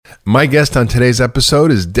My guest on today's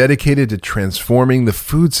episode is dedicated to transforming the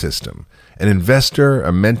food system. An investor,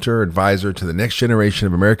 a mentor, advisor to the next generation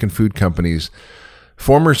of American food companies,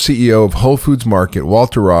 former CEO of Whole Foods Market,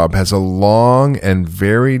 Walter Robb, has a long and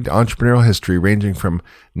varied entrepreneurial history ranging from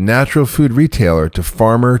natural food retailer to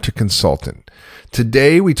farmer to consultant.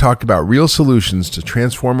 Today, we talk about real solutions to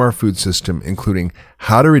transform our food system, including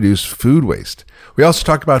how to reduce food waste. We also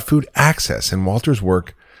talk about food access and Walter's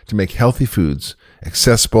work to make healthy foods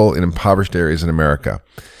accessible in impoverished areas in America.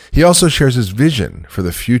 He also shares his vision for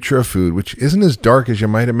the future of food, which isn't as dark as you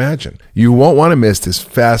might imagine. You won't want to miss this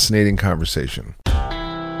fascinating conversation.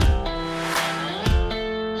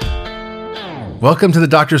 Welcome to the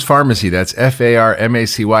Doctor's Pharmacy. That's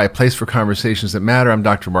F-A-R-M-A-C-Y, a place for conversations that matter. I'm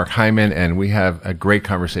Dr. Mark Hyman, and we have a great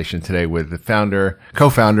conversation today with the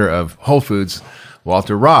co-founder of Whole Foods,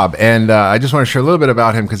 Walter Robb. And I just want to share a little bit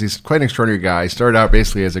about him because he's quite an extraordinary guy. He started out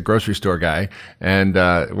basically as a grocery store guy and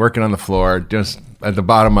working on the floor, just at the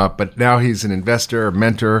bottom up. But now he's an investor, a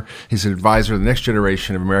mentor. He's an advisor to the next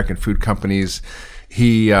generation of American food companies.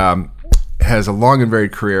 He has a long and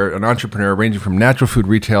varied career, an entrepreneur ranging from natural food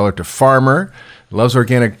retailer to farmer. Loves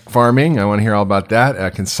organic farming. I want to hear all about that.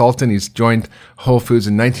 A consultant. He's joined Whole Foods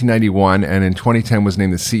in 1991 and in 2010 was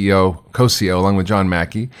named the co-CEO along with John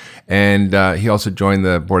Mackey. And he also joined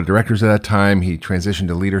the board of directors at that time. He transitioned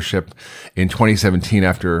to leadership in 2017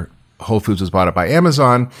 after Whole Foods was bought up by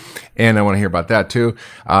Amazon, and I want to hear about that too.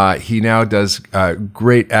 He now does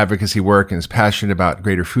great advocacy work and is passionate about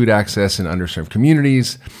greater food access in underserved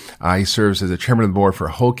communities. He serves as the chairman of the board for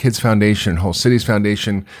Whole Kids Foundation and Whole Cities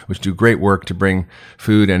Foundation, which do great work to bring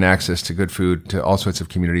food and access to good food to all sorts of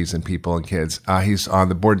communities and people and kids. He's on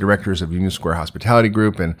the board of directors of Union Square Hospitality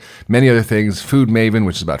Group and many other things. Food Maven,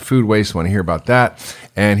 which is about food waste. I want to hear about that.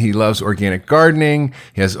 And he loves organic gardening.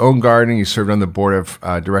 He has his own gardening. He served on the board of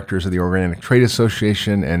directors of the Organic Trade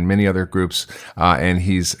Association and many other groups. And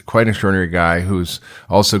he's quite an extraordinary guy who's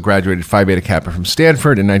also graduated Phi Beta Kappa from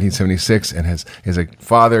Stanford in 1976 and is a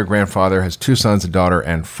father, grandfather, has 2 sons, a daughter,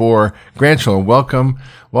 and 4 grandchildren. Welcome,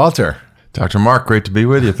 Walter. Dr. Mark, great to be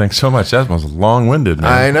with you. Thanks so much. That was long-winded,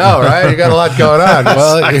 man. I know, right? You got a lot going on.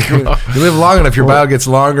 Well, you live long enough, your bio gets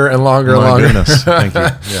longer and longer and longer. Goodness. Thank you.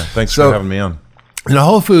 Yeah, thanks for having me on.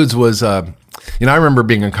 Whole Foods was... I remember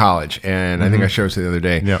being in college, and I think I showed it to you the other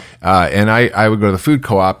day. Yep. And I would go to the food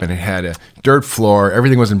co-op, and it had a dirt floor.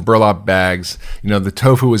 Everything was in burlap bags. The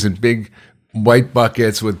tofu was in big white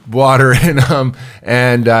buckets with water in them.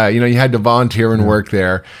 And, you had to volunteer and work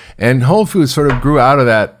there. And Whole Foods sort of grew out of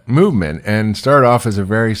that movement and started off as a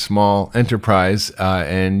very small enterprise.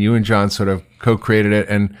 And you and John sort of co-created it.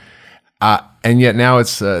 And yet now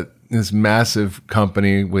it's this massive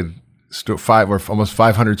company with almost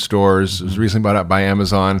 500 stores. It was recently bought up by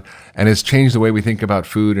Amazon and has changed the way we think about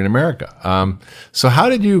food in America. So how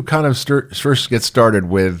did you kind of first get started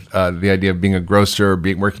with the idea of being a grocer,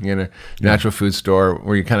 working in a natural food store?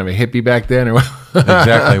 Were you kind of a hippie back then? Or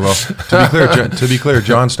Exactly. Well, to be clear,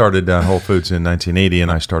 John started Whole Foods in 1980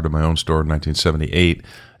 and I started my own store in 1978.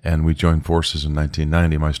 And we joined forces in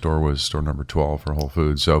 1990. My store was store number 12 for Whole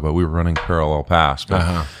Foods. But we were running parallel paths.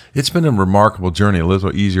 But it's been a remarkable journey. A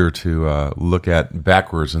little easier to look at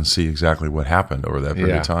backwards and see exactly what happened over that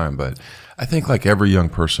period of time. But I think, like every young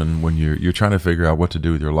person, when you're trying to figure out what to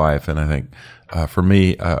do with your life, and I think for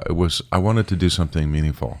me, I wanted to do something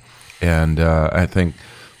meaningful, and I think.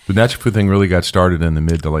 The natural food thing really got started in the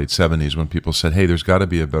mid to late 70s when people said, hey, there's got to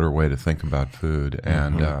be a better way to think about food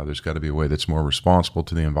and there's got to be a way that's more responsible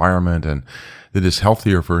to the environment and that is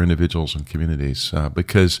healthier for individuals and communities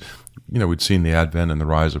because, we'd seen the advent and the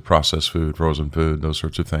rise of processed food, frozen food, those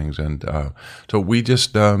sorts of things. And so we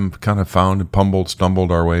just kind of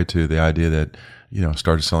stumbled our way to the idea that,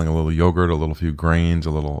 started selling a little yogurt, a little few grains, a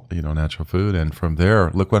little, natural food. And from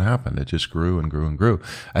there, look what happened. It just grew and grew and grew.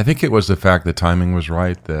 I think it was the fact that timing was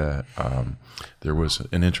right, that there was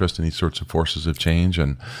an interest in these sorts of forces of change.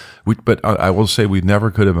 But I will say we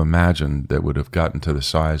never could have imagined that would have gotten to the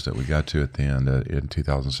size that we got to at the end in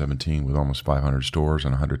 2017 with almost 500 stores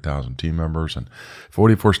and 100,000 team members and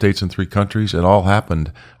 44 states and 3 countries. It all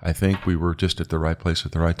happened. I think we were just at the right place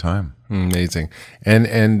at the right time. Amazing.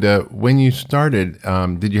 And when you started,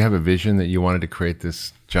 did you have a vision that you wanted to create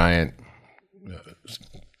this giant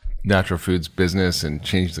natural foods business and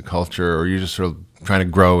change the culture, or you're just sort of trying to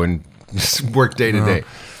grow and just work day to day?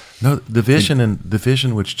 No, the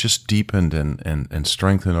vision which just deepened and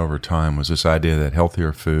strengthened over time was this idea that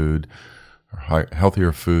healthier food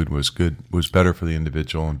was better for the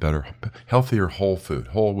individual and healthier whole food,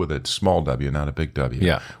 whole with a small W, not a big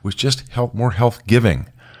W, was just more health giving.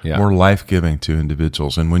 more life-giving to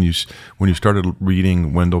individuals. And when you started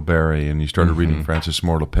reading Wendell Berry, and you started reading Francis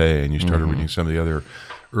Moore Lepay, and you started reading some of the other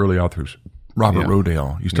early authors, Robert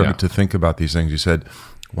Rodale, you started to think about these things. You said,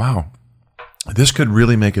 wow, this could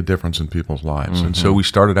really make a difference in people's lives. And so we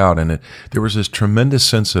started out, and there was this tremendous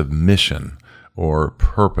sense of mission or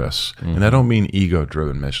purpose. And I don't mean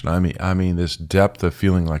ego-driven mission. I mean this depth of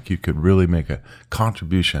feeling like you could really make a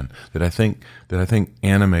contribution that I think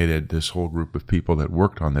animated this whole group of people that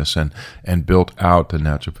worked on this and built out the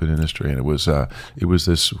natural food industry. And it was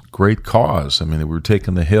this great cause. I mean, we were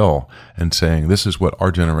taking the hill and saying, this is what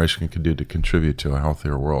our generation could do to contribute to a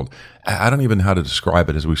healthier world. I don't even know how to describe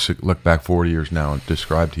it as we look back 40 years now and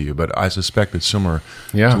describe to you, but I suspect it's similar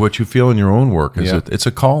to what you feel in your own work. It's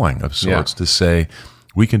a calling of sorts to say,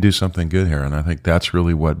 we can do something good here. And I think that's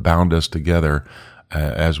really what bound us together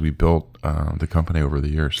as we built the company over the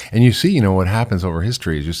years. And you see, what happens over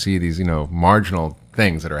history is you see these, marginal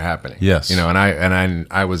things that are happening. Yes. And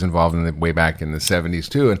I was involved in way back in the 70s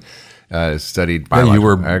too, and studied biological you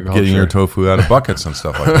were agriculture. Getting your tofu out of buckets and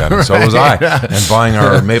stuff like that, and so was I. And buying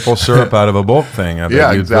our maple syrup out of a bulk thing.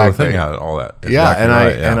 Exactly. Build a thing out of all that.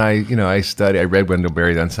 I studied. I read Wendell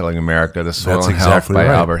Berry's Unsettling America, The Soil and Health by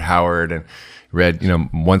Albert Howard, and read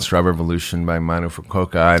One Straw Revolution by Manu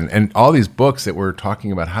Fukuoka, and all these books that were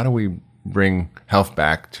talking about how do we bring health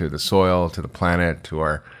back to the soil, to the planet, to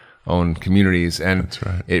our own communities. And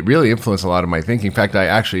it really influenced a lot of my thinking. In fact, I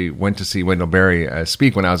actually went to see Wendell Berry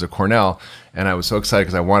speak when I was at Cornell, and I was so excited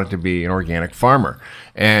because I wanted to be an organic farmer.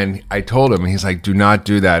 And I told him, and he's like, do not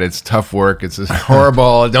do that. It's tough work. It's just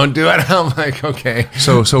horrible. Don't do it. I'm like, okay.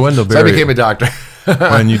 So Wendell Berry. So I became a doctor.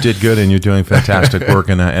 And you did good, and you're doing fantastic work,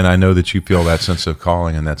 and I know that you feel that sense of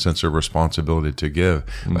calling and that sense of responsibility to give.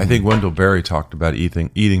 I think Wendell Berry talked about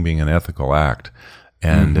eating being an ethical act.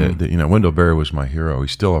 And Wendell Berry was my hero.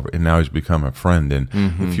 And now he's become a friend. And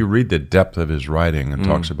if you read the depth of his writing and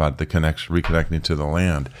talks about the reconnecting to the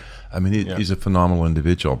land, I mean, he's a phenomenal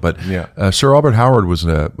individual. But Sir Albert Howard was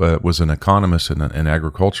an economist and an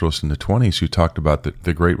agriculturalist in the 1920s who talked about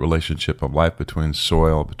the great relationship of life between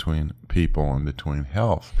soil, between people, and between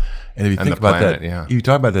health. And if you think about that, you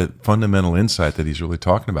talk about the fundamental insight that he's really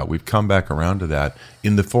talking about. We've come back around to that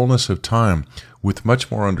in the fullness of time, with much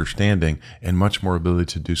more understanding and much more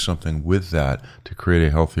ability to do something with that to create a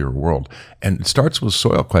healthier world. And it starts with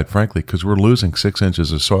soil, quite frankly, because we're losing 6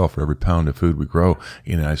 inches of soil for every pound of food we grow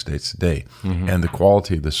in the United States today. And the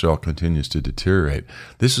quality of the soil continues to deteriorate.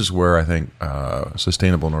 This is where I think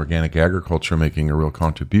sustainable and organic agriculture are making a real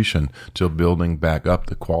contribution to building back up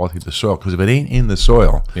the quality of the soil. Because if it ain't in the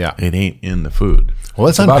soil, it ain't in the food. Well,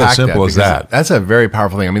 let's unpack about as simple as that. That's a very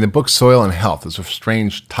powerful thing. I mean, the book Soil and Health is a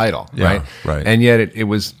strange title, right? Right. And yet it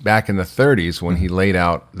was back in the 30s when he laid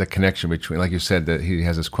out the connection between, like you said, that he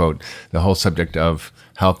has this quote, the whole subject of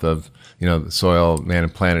health of, the soil, man,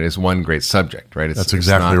 and planet is one great subject, right? That's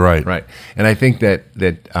exactly right. Right. And I think that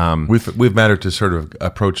we've mattered to sort of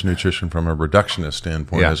approach nutrition from a reductionist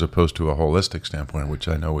standpoint as opposed to a holistic standpoint,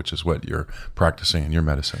 which is what you're practicing in your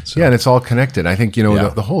medicine. So. Yeah, and it's all connected. I think,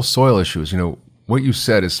 the whole soil issue is, what you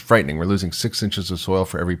said is frightening. We're losing 6 inches of soil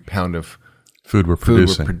for every pound of food we're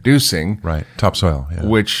producing. Right. Topsoil. Yeah.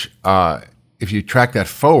 Which, if you track that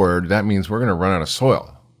forward, that means we're going to run out of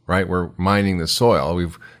soil, right? We're mining the soil.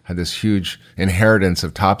 We've had this huge inheritance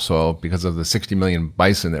of topsoil because of the 60 million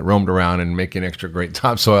bison that roamed around and making extra great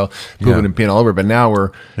topsoil, pooping and peeing all over. But now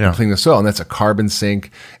we're cleaning the soil, and that's a carbon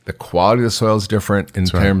sink. The quality of the soil is different in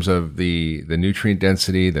terms of the nutrient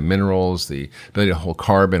density, the minerals, the ability to hold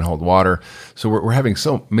carbon, hold water. So we're having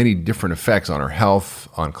so many different effects on our health,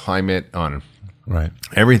 on climate, on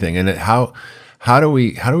everything. And how do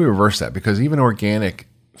we reverse that? Because even organic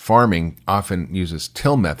farming often uses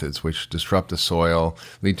till methods, which disrupt the soil,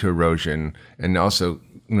 lead to erosion, and also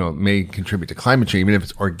may contribute to climate change, even if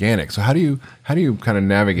it's organic. So how do you kind of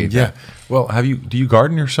navigate that? Well, do you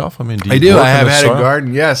garden yourself? I mean, I do. I have had a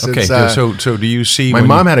garden. Yes. Okay. So do you see? My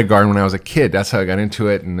mom had a garden when I was a kid. That's how I got into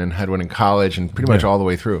it, and then had one in college, and pretty much all the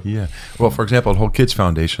way through. Yeah. Well, for example, the whole Kids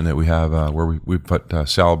Foundation that we have, where we put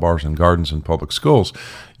salad bars in gardens in public schools,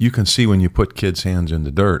 you can see when you put kids' hands in the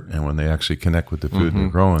dirt and when they actually connect with the food they're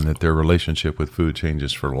growing, that their relationship with food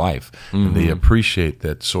changes for life, and they appreciate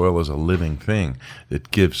that soil is a living thing that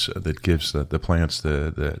gives the plants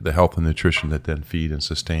the health and nutrition that then feed and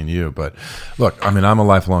sustain you. But look, I mean, I'm a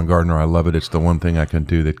lifelong gardener. I love it. It's the one thing I can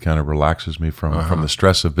do that kind of relaxes me from the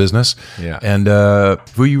stress of business. Yeah. And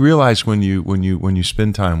you realize when you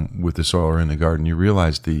spend time with the soil or in the garden, you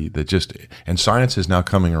realize and science is now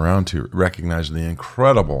coming around to recognizing the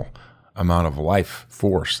incredible amount of life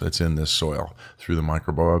force that's in this soil through the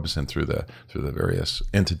microbes and through the various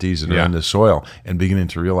entities that are in the soil, and beginning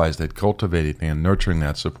to realize that cultivating and nurturing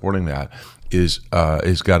that, supporting that is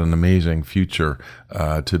got an amazing future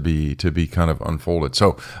to be kind of unfolded.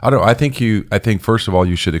 So I don't know. I think first of all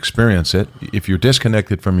you should experience it. If you're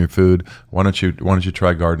disconnected from your food, why don't you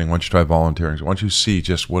try gardening? Why don't you try volunteering? Why don't you see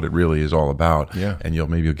just what it really is all about? Yeah. And you'll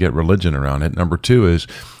get religion around it. Number two is,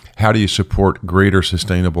 how do you support greater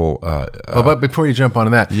sustainable? But before you jump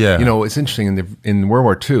onto that, Yeah. it's interesting. In World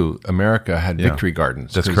War II, America had victory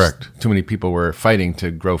gardens. That's 'cause correct. Too many people were fighting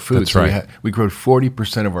to grow food. That's so right. we grew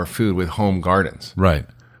 40% of our food with home gardens. Right.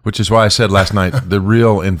 Which is why I said last night the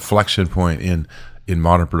real inflection point in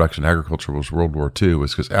modern production agriculture was World War II,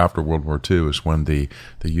 was because after World War II is when the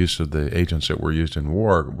use of the agents that were used in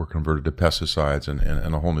war were converted to pesticides,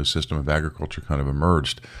 and a whole new system of agriculture kind of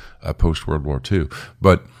emerged post World War II.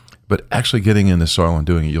 But actually getting in the soil and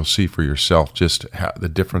doing it, you'll see for yourself just the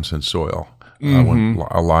difference in soil. When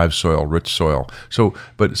a live soil, rich soil. So,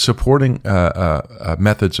 but supporting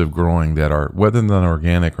methods of growing that are, whether they're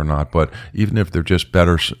organic or not, but even if they're just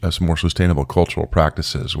better, more sustainable cultural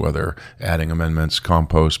practices, whether adding amendments,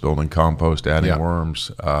 compost, building compost, adding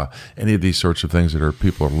worms, any of these sorts of things that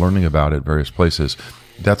people are learning about at various places.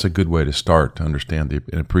 That's a good way to start to understand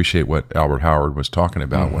and appreciate what Albert Howard was talking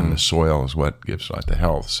about when the soil is what gives life to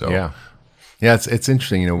health. So Yeah, it's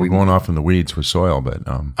interesting. we're going off in the weeds with soil, but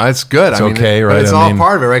it's good. It's okay, right? But it's all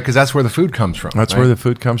part of it, right? Because that's where the food comes from. That's right? where the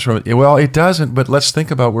food comes from. Well, it doesn't, but let's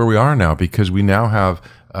think about where we are now, because we now have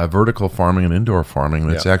vertical farming and indoor farming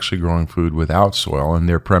that's actually growing food without soil, and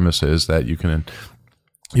their premise is that you can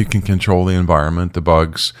control the environment, the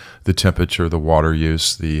bugs, the temperature, the water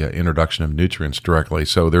use, the introduction of nutrients directly.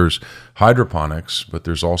 So there's hydroponics, but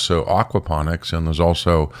there's also aquaponics, and there's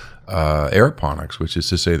also aeroponics, which is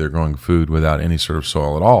to say they're growing food without any sort of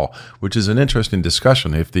soil at all, which is an interesting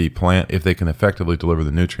discussion. If they can effectively deliver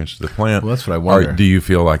the nutrients to the plant, well, that's what I wonder. Do you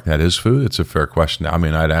feel like that is food? It's a fair question. I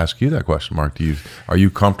mean, I'd ask you that question, Mark. Are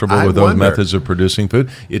you comfortable with those methods of producing food?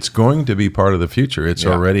 It's going to be part of the future. It's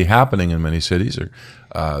already happening in many cities.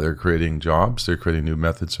 They're creating jobs. They're creating new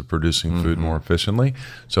methods of producing food more efficiently.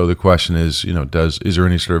 So the question is, is there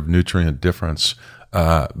any sort of nutrient difference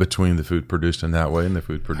between the food produced in that way and the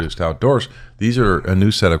food produced outdoors? These are a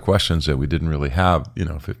new set of questions that we didn't really have,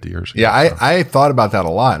 50 years ago. Yeah, I thought about that a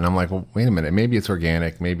lot, and I'm like, well, wait a minute. Maybe it's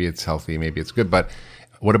organic, maybe it's healthy, maybe it's good, but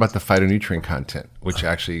what about the phytonutrient content, which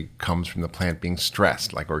actually comes from the plant being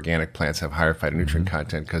stressed? Like organic plants have higher phytonutrient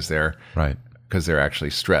content because they're actually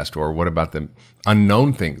stressed. Or what about the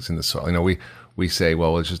unknown things in the soil? We say,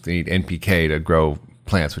 well, we just need NPK to grow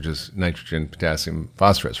plants, which is nitrogen, potassium,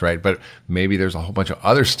 phosphorus, right? But maybe there's a whole bunch of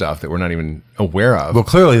other stuff that we're not even aware of. Well,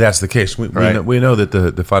 clearly that's the case. We know that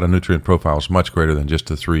the phytonutrient profile is much greater than just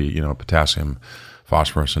the three, potassium,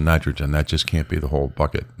 phosphorus, and nitrogen. That just can't be the whole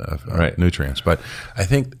bucket of nutrients. But I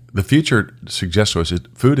think the future suggests to us that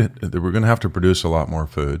we're going to have to produce a lot more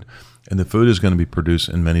food. And the food is going to be produced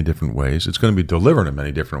in many different ways. It's going to be delivered in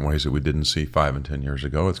many different ways that we didn't see 5 and 10 years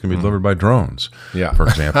ago. It's going to be delivered by drones, for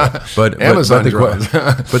example. But Amazon drones.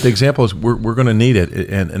 But the example is we're going to need it.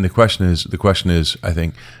 And the question is, I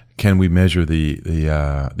think, can we measure the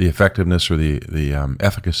effectiveness or the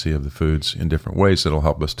efficacy of the foods in different ways that'll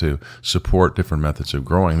help us to support different methods of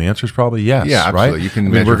growing? The answer is probably yes. Yeah, absolutely. Right? You can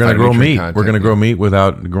measure we're going to grow meat. content, We're going to grow meat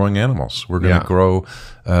without growing animals. We're going to grow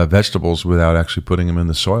vegetables without actually putting them in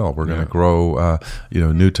the soil. We're going to grow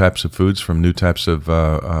new types of foods from new types of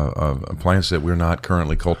plants that we're not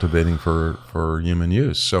currently cultivating for human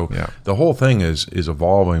use. So the whole thing is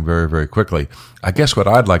evolving very, very quickly. I guess what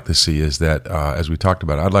I'd like to see is that, as we talked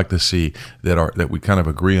about, I'd like to see that we kind of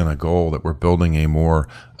agree on a goal that we're building a more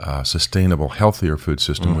sustainable, healthier food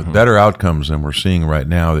system with better outcomes than we're seeing right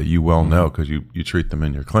now, that you well know because you treat them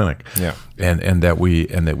in your clinic. Yeah. And that we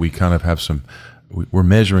kind of have we're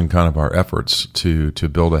measuring kind of our efforts to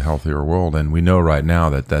build a healthier world, and we know right now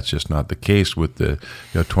that that's just not the case, with the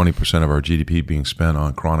 20% of our GDP being spent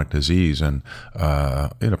on chronic disease and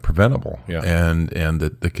preventable, and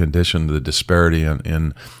the condition, the disparity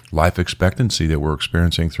in life expectancy that we're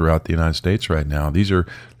experiencing throughout the United States right now.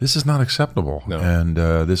 This is not acceptable, and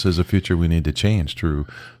this is a future we need to change through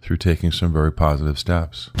taking some very positive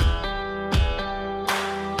steps.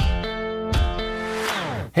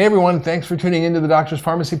 Hey everyone, thanks for tuning into the Doctor's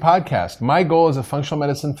Pharmacy Podcast. My goal as a functional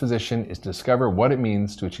medicine physician is to discover what it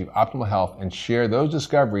means to achieve optimal health and share those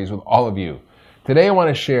discoveries with all of you. Today I want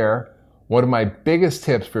to share one of my biggest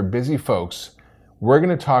tips for busy folks. We're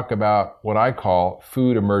going to talk about what I call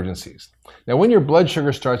food emergencies. Now, when your blood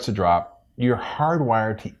sugar starts to drop, you're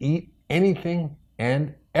hardwired to eat anything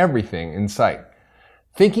and everything in sight.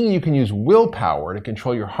 Thinking you can use willpower to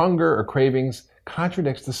control your hunger or cravings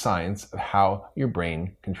contradicts the science of how your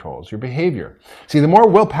brain controls your behavior. See, the more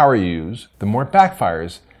willpower you use, the more it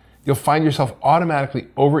backfires. You'll find yourself automatically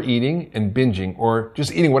overeating and binging, or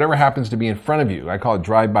just eating whatever happens to be in front of you. I call it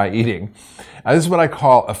drive-by eating. This is what I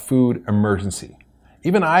call a food emergency.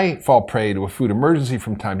 Even I fall prey to a food emergency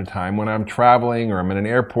from time to time when I'm traveling or I'm in an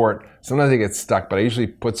airport. Sometimes I get stuck, but I usually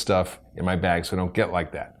put stuff in my bag so I don't get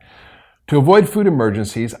like that. To avoid food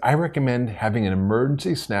emergencies, I recommend having an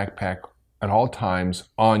emergency snack pack at all times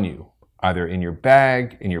on you, either in your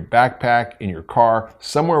bag, in your backpack, in your car,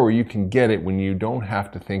 somewhere where you can get it when you don't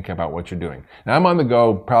have to think about what you're doing. Now, I'm on the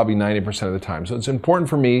go probably 90% of the time, so it's important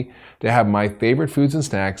for me to have my favorite foods and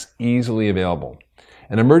snacks easily available.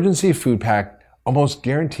 An emergency food pack almost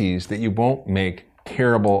guarantees that you won't make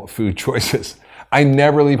terrible food choices. I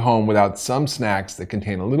never leave home without some snacks that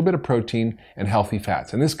contain a little bit of protein and healthy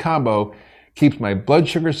fats. And this combo keeps my blood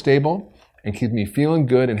sugar stable and keeps me feeling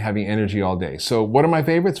good and having energy all day. So what are my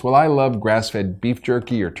favorites? Well, I love grass-fed beef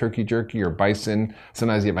jerky or turkey jerky or bison.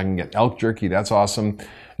 Sometimes if I can get elk jerky, that's awesome.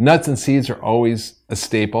 Nuts and seeds are always a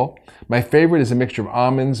staple. My favorite is a mixture of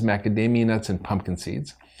almonds, macadamia nuts, and pumpkin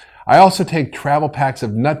seeds. I also take travel packs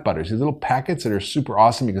of nut butters, these little packets that are super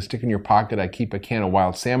awesome. You can stick in your pocket. I keep a can of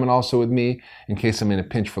wild salmon also with me in case I'm in a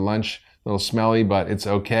pinch for lunch. A little smelly, but it's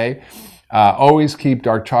okay. Always keep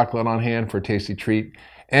dark chocolate on hand for a tasty treat.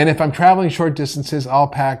 And if I'm traveling short distances, I'll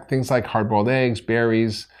pack things like hard-boiled eggs,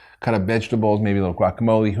 berries, cut up vegetables, maybe a little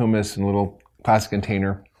guacamole, hummus, in a little plastic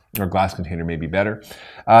container, or glass container may be better.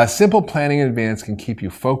 Simple planning in advance can keep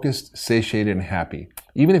you focused, satiated, and happy.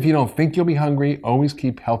 Even if you don't think you'll be hungry, always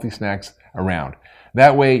keep healthy snacks around.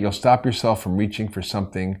 That way, you'll stop yourself from reaching for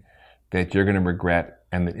something that you're going to regret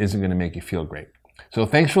and that isn't going to make you feel great. So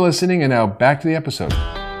thanks for listening, and now back to the episode.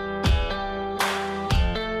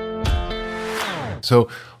 So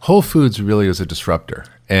Whole Foods really is a disruptor,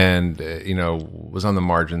 and was on the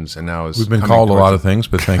margins, and now is we've been called a lot of things,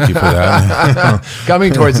 but thank you for that.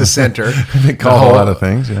 Coming towards the center, we've been called a lot of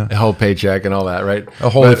things, yeah. The whole paycheck and all that, right?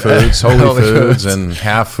 Whole Foods, Holy Foods, and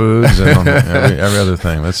half foods, and every other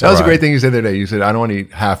thing. That was a great thing you said the other day. You said, "I don't want to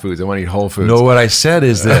eat half foods; I want to eat whole foods." No, what I said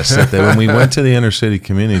is this: that when we went to the inner city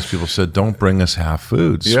communities, people said, "Don't bring us half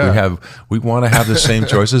foods. Yeah. We want to have the same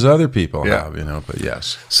choices other people have." But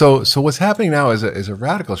yes. So what's happening now is a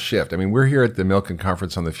radical shift. I mean, we're here at the Milken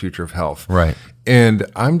Conference on the Future of Health. Right. And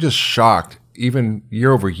I'm just shocked, even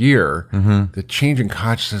year over year, the change in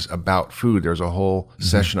consciousness about food. There's a whole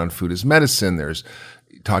session on food as medicine. There's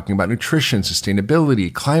talking about nutrition,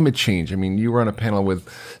 sustainability, climate change. I mean, you were on a panel with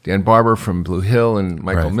Dan Barber from Blue Hill and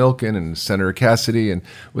Michael Milken and Senator Cassidy, and it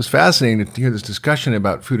was fascinating to hear this discussion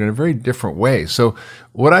about food in a very different way. So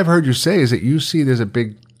what I've heard you say is that you see there's a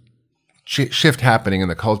big shift happening in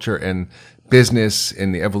the culture and business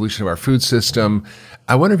and the evolution of our food system.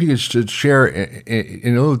 I wonder if you could share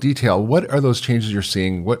in a little detail, what are those changes you're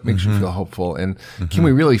seeing? What makes you feel hopeful? And can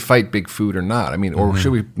we really fight big food or not? I mean, or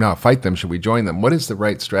should we not fight them? Should we join them? What is the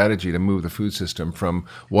right strategy to move the food system from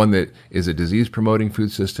one that is a disease-promoting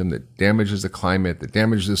food system that damages the climate, that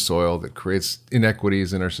damages the soil, that creates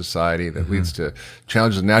inequities in our society, that leads to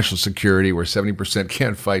challenges of national security where 70%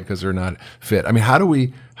 can't fight because they're not fit? I mean, how do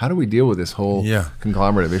we deal with this whole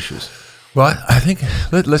conglomerate of issues? Well, I think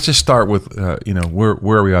let's just start with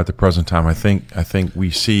where we are at the present time. I think we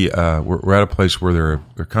see we're at a place where there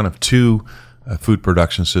are kind of two food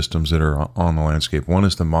production systems that are on the landscape. One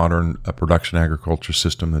is the modern production agriculture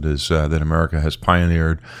system that America has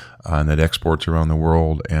pioneered and that exports around the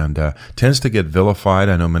world and tends to get vilified.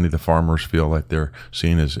 I know many of the farmers feel like they're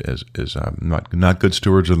seen as not good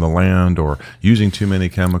stewards of the land or using too many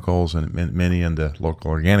chemicals, and many in the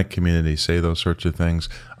local organic community say those sorts of things.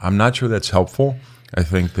 I'm not sure that's helpful. I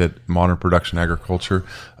think that modern production agriculture,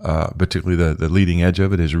 particularly the leading edge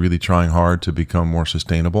of it, is really trying hard to become more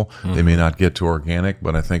sustainable. They may not get to organic,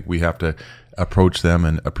 but I think we have to approach them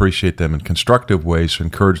and appreciate them in constructive ways to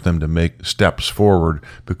encourage them to make steps forward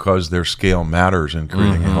because their scale matters in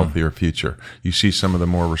creating a healthier future. You see some of the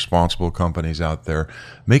more responsible companies out there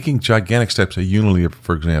making gigantic steps. Unilever,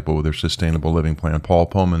 for example, with their sustainable living plan. Paul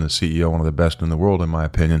Pullman, the CEO, one of the best in the world, in my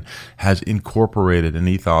opinion, has incorporated an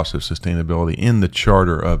ethos of sustainability in the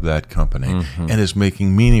charter of that company and is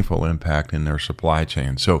making meaningful impact in their supply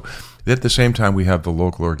chain. So At the same time, we have the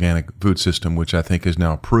local organic food system, which I think is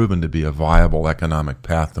now proven to be a viable economic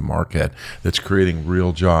path to market that's creating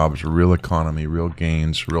real jobs, real economy, real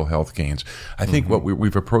gains, real health gains. I think what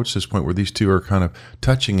we've approached this point where these two are kind of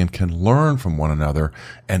touching and can learn from one another,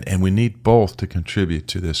 and we need both to contribute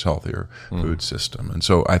to this healthier food system. And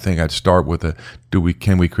so I think I'd start with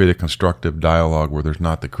can we create a constructive dialogue where there's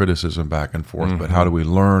not the criticism back and forth, but how do we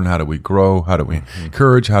learn, how do we grow, how do we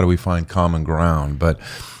encourage, how do we find common ground? But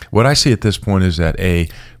what I see at this point is that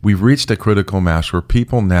we've reached a critical mass where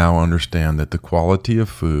people now understand that the quality of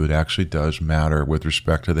food actually does matter with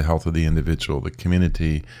respect to the health of the individual, the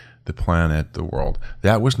community, the planet, the world.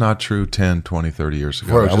 That was not true 10, 20, 30 years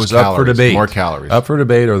ago. That was up for debate. More calories. Up for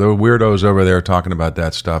debate, or the weirdos over there talking about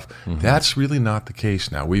that stuff. That's really not the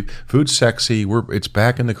case now. Food's sexy. It's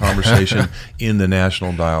back in the conversation in the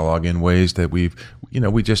national dialogue in ways that we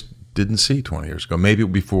just didn't see 20 years ago. Maybe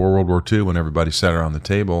before World War II when everybody sat around the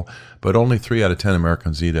table, but only 3 out of 10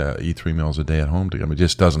 Americans eat 3 meals a day at home together. It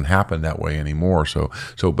just doesn't happen that way anymore.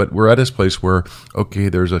 But we're at this place where, okay,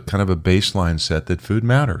 there's a kind of a baseline set that food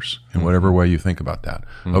matters in whatever way you think about that.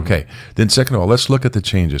 Okay. Then second of all, let's look at the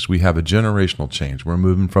changes. We have a generational change. We're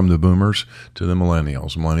moving from the boomers to the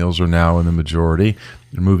millennials. Millennials are now in the majority.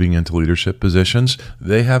 They're moving into leadership positions.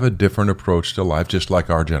 They have a different approach to life, just like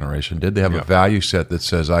our generation did. They have a value set that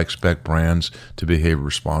says, I expect brands to behave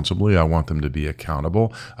responsibly. I want them to be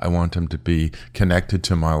accountable. I want them to be connected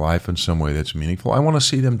to my life in some way that's meaningful. I want to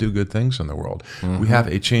see them do good things in the world. We have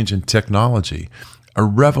a change in technology, a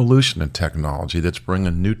revolution in technology that's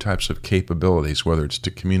bringing new types of capabilities, whether it's to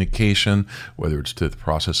communication, whether it's to the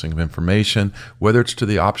processing of information, whether it's to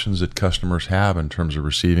the options that customers have in terms of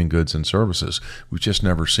receiving goods and services. We've just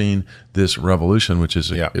never seen this revolution, which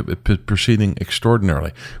is proceeding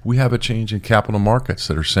extraordinarily. We have a change in capital markets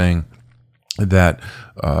that are saying that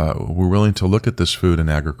we're willing to look at this food and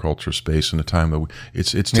agriculture space in a time that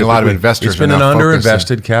it's a lot of investors. It's been an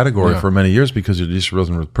underinvested category for many years because it just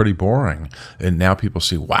was pretty boring, and now people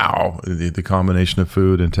see, wow, the combination of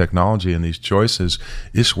food and technology and these choices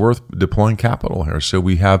is worth deploying capital here. So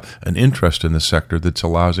we have an interest in the sector that's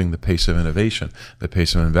allowing the pace of innovation, the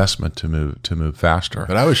pace of investment to move faster.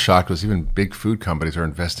 But I was shocked was even big food companies are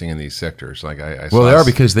investing in these sectors. Like I well, they are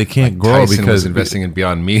because they can't grow Tyson because was investing in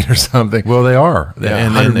Beyond Meat or something. Well, they are.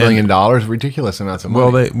 $100 million, ridiculous amounts of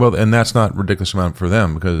money. And that's not a ridiculous amount for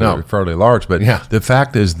them because they're fairly large. But the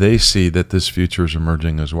fact is they see that this future is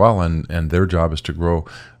emerging as well, and their job is to grow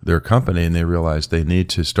their company, and they realize they need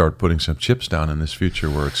to start putting some chips down in this future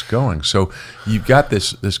where it's going. So you've got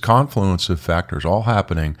this confluence of factors all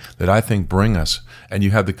happening that I think bring us, and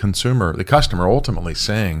you have the customer ultimately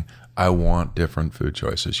saying, I want different food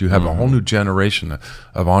choices. You have a whole new generation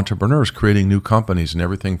of entrepreneurs creating new companies and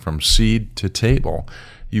everything from seed to table.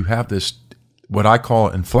 You have this, what I call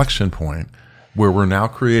inflection point, where we're now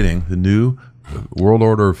creating the new world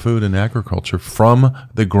order of food and agriculture from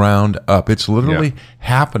the ground up. It's literally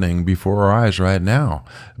happening before our eyes right now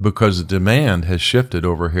because the demand has shifted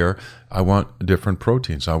over here. I want different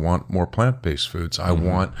proteins. I want more plant-based foods. I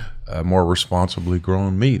want more responsibly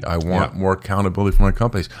grown meat. I want more accountability for my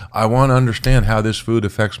companies. I want to understand how this food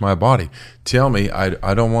affects my body. Tell me,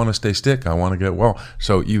 I don't want to stay sick. I want to get well.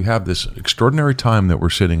 So you have this extraordinary time that we're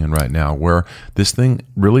sitting in right now where this thing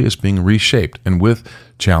really is being reshaped. And with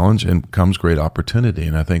challenge and comes great opportunity.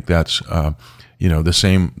 And I think that's the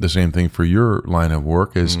same thing for your line of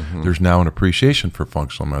work is there's now an appreciation for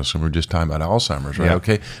functional medicine. We're just talking about Alzheimer's, right?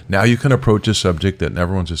 Okay, now you can approach a subject that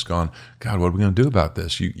everyone's just gone, God, what are we going to do about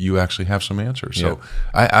this? You actually have some answers. So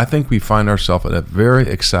I think we find ourselves at a very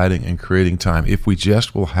exciting and creating time if we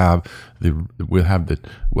just will have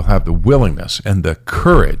the willingness and the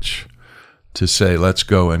courage to say, let's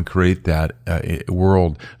go and create that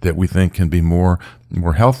world that we think can be more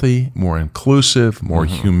healthy, more inclusive, more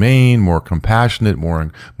humane, more compassionate,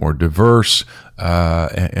 more diverse,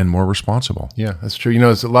 and more responsible. Yeah, that's true.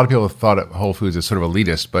 A lot of people have thought of Whole Foods as sort of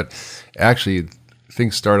elitist, but actually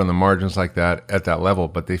things start on the margins like that at that level,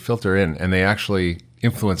 but they filter in and they actually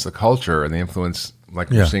influence the culture and they influence, like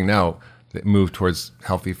we're seeing now, that move towards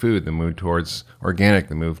healthy food, the move towards organic,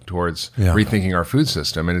 the move towards rethinking our food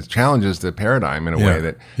system. And it challenges the paradigm in a way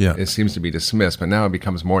that it seems to be dismissed, but now it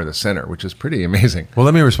becomes more the center, which is pretty amazing. Well,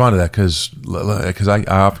 let me respond to that because I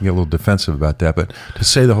often get a little defensive about that. But to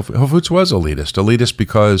say the Whole Foods was elitist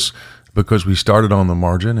because we started on the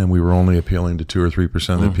margin and we were only appealing to 2 or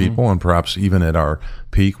 3% of the people, and perhaps even at our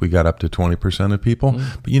peak, we got up to 20% of people.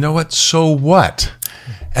 But you know what? So what?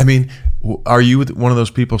 I mean, Are you one of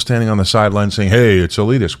those people standing on the sideline saying, "Hey, it's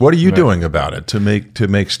elitist"? What are you doing about it to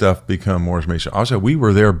make stuff become more mainstream? Also, we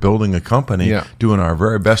were there building a company, doing our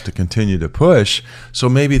very best to continue to push. So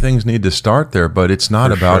maybe things need to start there, but it's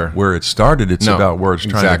not about where it started. It's about where it's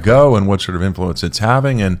trying to go and what sort of influence it's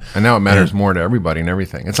having. And now it matters more to everybody and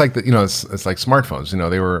everything. It's like it's like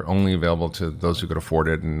smartphones. They were only available to those who could afford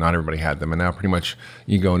it, and not everybody had them. And now pretty much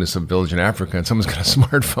you go into some village in Africa and someone's got a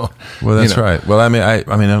smartphone. Well, that's right. Well,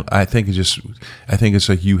 I think it's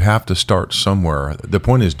like you have to start somewhere. The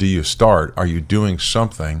point is, do you start? Are you doing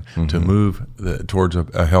something to move towards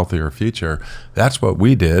a healthier future? That's what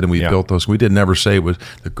we did, and we built those. We did never say it was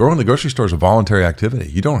going to the grocery store is a voluntary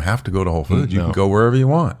activity. You don't have to go to Whole Foods. You can go wherever you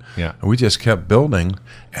want. Yeah. And we just kept building,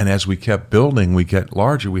 and as we kept building, we get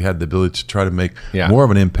larger. We had the ability to try to make more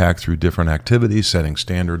of an impact through different activities, setting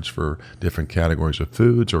standards for different categories of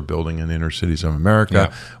foods, or building in inner cities of America.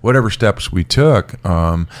 Yeah. Whatever steps we took,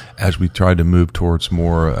 as we tried to move towards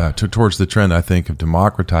more towards the trend, I think, of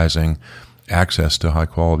democratizing access to high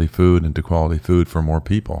quality food and to quality food for more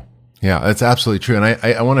people. Yeah, that's absolutely true. And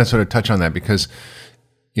I want to sort of touch on that because,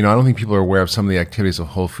 I don't think people are aware of some of the activities of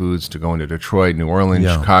Whole Foods to go into Detroit, New Orleans,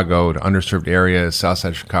 Chicago, to underserved areas, south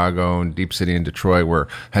side of Chicago, and deep city in Detroit, where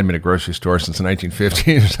hadn't been a grocery store since the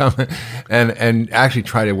 1950s or something, and actually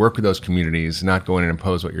try to work with those communities, not go in and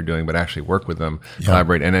impose what you're doing, but actually work with them,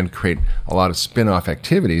 collaborate, and then create a lot of spin-off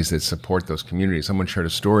activities that support those communities. Someone shared a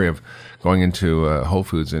story of going into Whole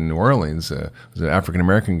Foods in New Orleans. It was an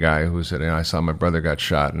African-American guy who said, I saw my brother got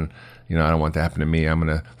shot, and I don't want that to happen to me. I'm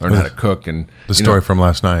going to learn how to cook. And the story from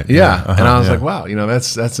last night. Yeah. And I was like, wow,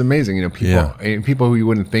 that's amazing. People who you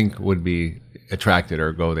wouldn't think would be attracted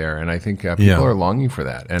or go there. And I think people are longing for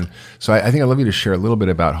that. And so I think I'd love you to share a little bit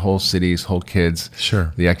about Whole Cities, Whole Kids,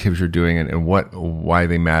 the activities you're doing, and why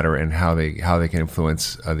they matter, and how they can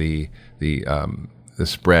influence the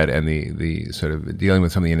spread and the sort of dealing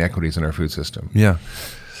with some of the inequities in our food system. Yeah.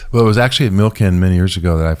 Well, it was actually at Milken many years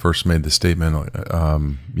ago that I first made the statement, I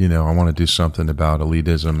want to do something about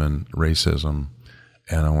elitism and racism,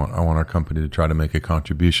 and I want our company to try to make a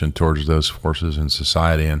contribution towards those forces in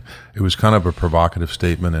society. And it was kind of a provocative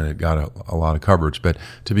statement, and it got a lot of coverage. But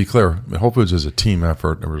to be clear, Whole Foods is a team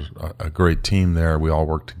effort. There was a great team there. We all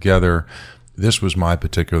worked together. This was my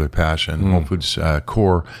particular passion. Whole Foods'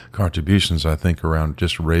 core contributions, I think, around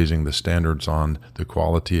just raising the standards on the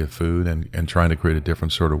quality of food and trying to create a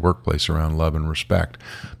different sort of workplace around love and respect.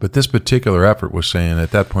 But this particular effort was saying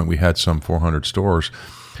at that point we had some 400 stores.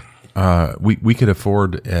 We could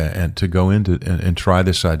afford and to go into and try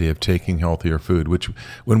this idea of taking healthier food, which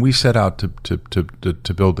when we set out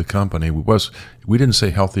to build the company, we didn't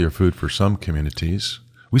say healthier food for some communities.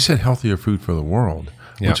 We said healthier food for the world.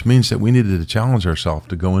 Which means that we needed to challenge ourselves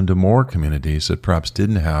to go into more communities that perhaps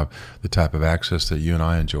didn't have the type of access that you and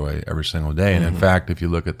I enjoy every single day. And in fact, if you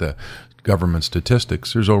look at the government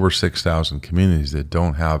statistics, there's over 6,000 communities that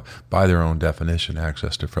don't have, by their own definition,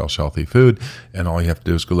 access to fresh, healthy food. And all you have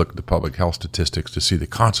to do is go look at the public health statistics to see the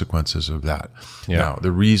consequences of that. Now,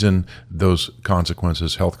 the reason those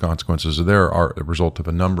consequences, health consequences, are there are a result of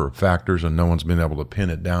a number of factors, and no one's been able to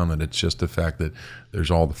pin it down that it's just the fact that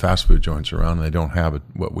there's all the fast food joints around and they don't have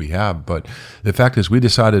what we have. But the fact is, we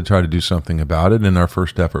decided to try to do something about it, and our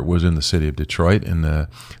first effort was in the city of Detroit,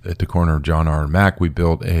 at the corner of John R. and Mack. We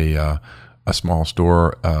built a small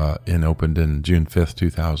store and opened in June 5th,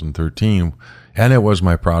 2013. And it was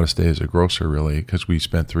my proudest day as a grocer, really, because we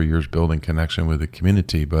spent 3 years building connection with the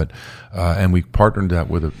community. But and we partnered that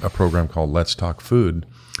with a program called Let's Talk Food,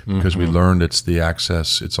 because we learned it's the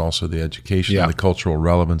access, it's also the education, and the cultural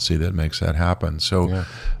relevancy that makes that happen. So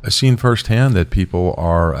I've seen firsthand that people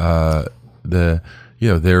are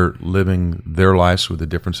they're living their lives with a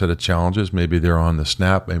different set of challenges. Maybe they're on the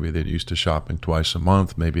SNAP. Maybe they're used to shopping twice a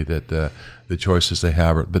month. Maybe that the choices they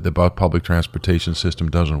have, but the public transportation system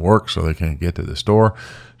doesn't work, so they can't get to the store.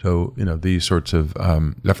 So, these sorts of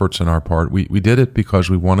efforts on our part, we did it because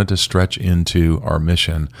we wanted to stretch into our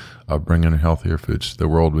mission of bringing healthier foods to the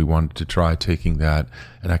world. We wanted to try taking that,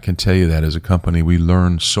 and I can tell you that as a company, we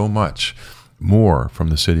learned so much more from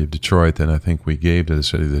the city of Detroit than I think we gave to the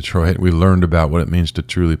city of Detroit. We learned about what it means to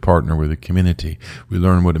truly partner with the community. We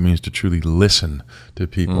learned what it means to truly listen to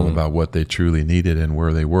people about what they truly needed and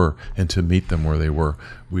where they were, and to meet them where they were.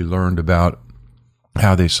 We learned about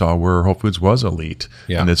how they saw where Whole Foods was elite,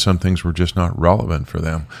 and that some things were just not relevant for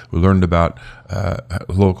them. We learned about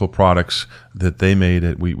local products that they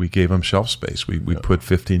made. We gave them shelf space. We put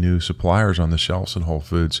 50 new suppliers on the shelves in Whole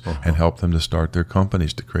Foods and helped them to start their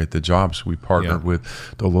companies, to create the jobs. We partnered with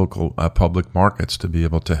the local public markets to be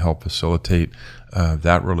able to help facilitate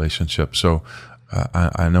that relationship. So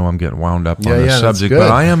I know I'm getting wound up on Yeah, this that's subject, good.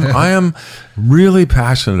 but I am really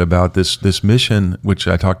passionate about this mission, which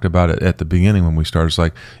I talked about it at the beginning when we started. It's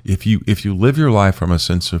like if you live your life from a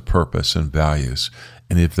sense of purpose and values,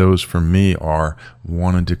 and if those for me are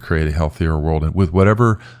wanting to create a healthier world, and with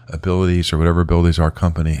whatever abilities our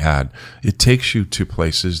company had, it takes you to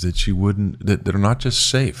places that you wouldn't, that are not just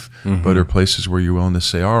safe, but are places where you're willing to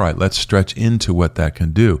say, all right, let's stretch into what that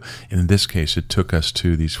can do. And in this case, it took us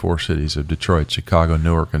to these 4 cities of Detroit, Chicago,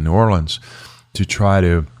 Newark, and New Orleans to try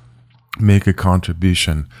to make a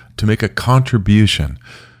contribution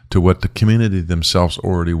to what the community themselves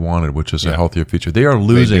already wanted, which is a healthier future. They are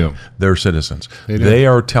losing their citizens. They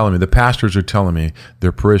are telling me, the pastors are telling me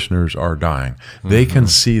their parishioners are dying. They can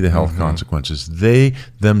see the health consequences. They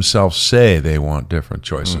themselves say they want different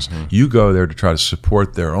choices. You go there to try to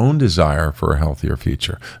support their own desire for a healthier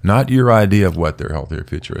future, not your idea of what their healthier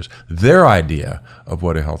future is, their idea of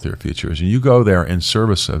what a healthier future is. And you go there in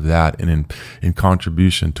service of that and in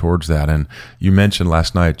contribution towards that. And you mentioned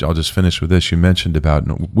last night, I'll just finish with this, you mentioned about,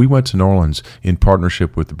 we went to New Orleans in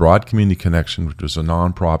partnership with the Broad Community Connection, which was a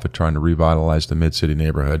nonprofit trying to revitalize the Mid-City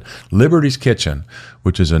neighborhood, Liberty's Kitchen,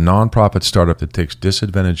 which is a nonprofit startup that takes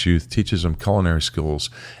disadvantaged youth, teaches them culinary skills,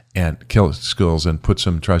 and tries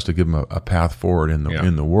to give them a path forward in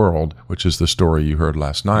the world, which is the story you heard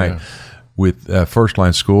last night. With First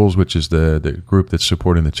Line Schools, which is the group that's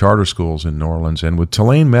supporting the charter schools in New Orleans, and with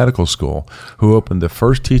Tulane Medical School, who opened the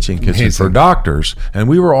first teaching kitchen for doctors. And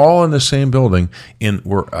we were all in the same building.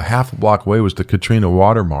 We're a half a block away was the Katrina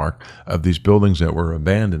watermark of these buildings that were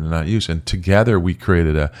abandoned and not used. And together we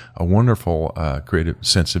created a wonderful creative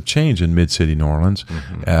sense of change in Mid-City New Orleans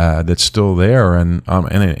that's still there. And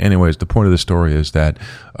anyways, the point of the story is that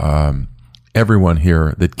everyone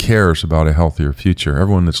here that cares about a healthier future,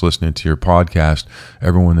 everyone that's listening to your podcast,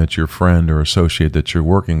 everyone that's your friend or associate that you're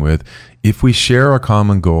working with, if we share a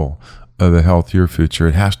common goal of a healthier future,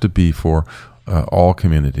 it has to be for all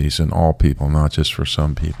communities and all people, not just for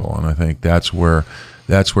some people. And I think that's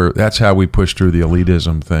how we push through the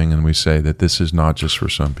elitism thing, and we say that this is not just for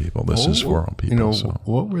some people, this is for all people.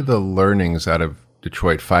 What were the learnings out of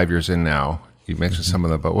Detroit 5 years in now? You mentioned some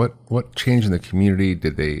of them, but what changed in the community?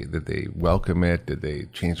 Did they welcome it? Did they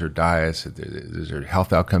change their diets? Is there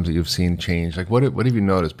health outcomes that you've seen change? Like what have you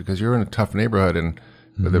noticed? Because you're in a tough neighborhood and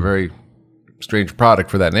with a very strange product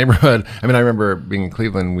for that neighborhood. I mean, I remember being in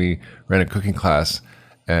Cleveland, we ran a cooking class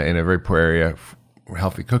in a very poor area for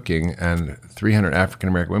healthy cooking, and 300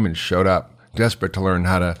 African-American women showed up desperate to learn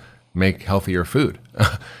how to make healthier food.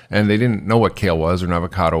 And they didn't know what kale was or an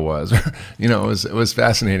avocado was. It was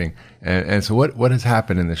fascinating. And so what has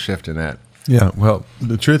happened in the shift in that? Yeah, well,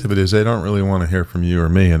 the truth of it is they don't really want to hear from you or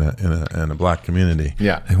me in a black community.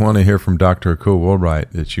 Yeah. They want to hear from Dr. Akul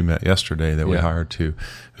Woolbright that you met yesterday that we hired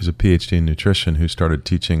who's a PhD in nutrition, who started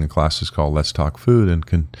teaching in classes called Let's Talk Food, and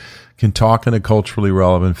can talk in a culturally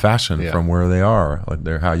relevant fashion from where they are. Like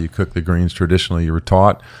they're how you cook the greens traditionally you were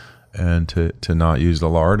taught, and to not use the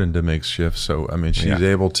lard and to make shifts. So, I mean, she was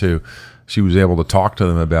able to talk to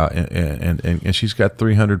them about, and she's got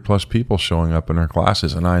 300 plus people showing up in her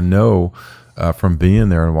classes. And I know from being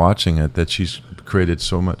there and watching it that she's created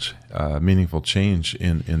so much meaningful change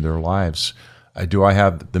in their lives. Do I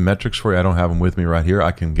have the metrics for you? I don't have them with me right here.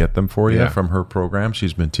 I can get them for you from her program.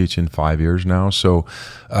 She's been teaching 5 years now. So,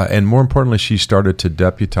 and more importantly, she started to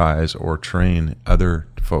deputize or train other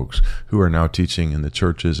folks who are now teaching in the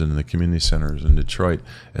churches and in the community centers in Detroit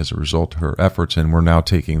as a result of her efforts. And we're now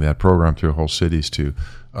taking that program through whole cities to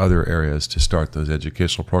other areas to start those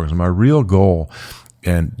educational programs. My real goal,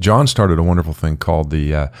 and John started a wonderful thing called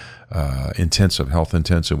the Health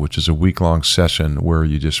Intensive, which is a week-long session where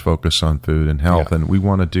you just focus on food and health. And we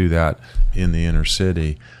want to do that in the inner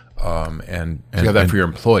city. And you have that for your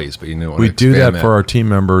employees, but we do that for our team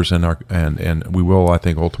members and we will, I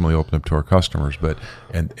think, ultimately open up to our customers. But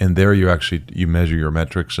and there you measure your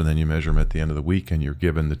metrics, and then you measure them at the end of the week, and you're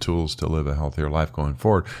given the tools to live a healthier life going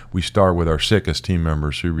forward. We start with our sickest team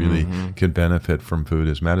members who really can benefit from food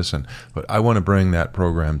as medicine. But I want to bring that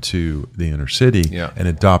program to the inner city and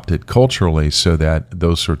adopt it culturally so that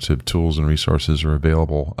those sorts of tools and resources are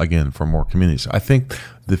available again for more communities. I think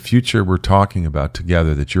the future we're talking about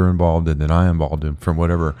together, that you're involved in, that I am involved in, from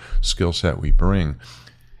whatever skill set we bring,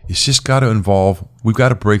 it's just got to involve, we've got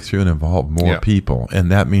to break through and involve more people.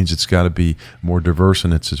 And that means it's got to be more diverse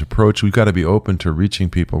in its approach. We've got to be open to reaching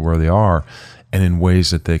people where they are. and in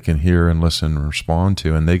ways that they can hear and listen and respond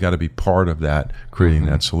to. And they got to be part of that, creating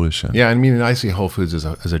that solution. Yeah, I mean, I see Whole Foods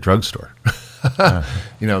as a drugstore.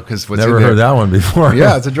 Because what's Never in there, heard that one before.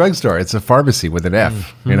 Yeah, it's a drugstore. It's a pharmacy with an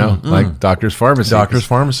F, like Doctor's Pharmacy. Doctor's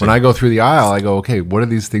Pharmacy. When I go through the aisle, I go, okay, what are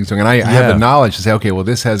these things doing? And I have the knowledge to say, okay, well,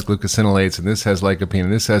 this has glucosinolates, and this has lycopene,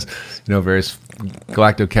 and this has, various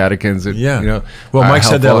galactocatechins. And, well, Mike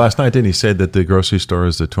said that last night, didn't he? He said that the grocery store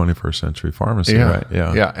is the 21st century pharmacy, right?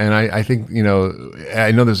 Yeah. And I think,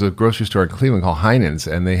 I know there's a grocery store in Cleveland called Heinen's,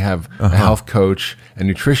 and they have a health coach and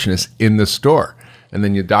nutritionist in the store. And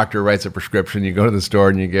then your doctor writes a prescription. You go to the store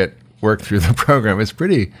and you get work through the program. It's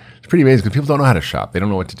pretty amazing because people don't know how to shop. They don't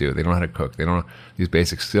know what to do. They don't know how to cook. They don't know these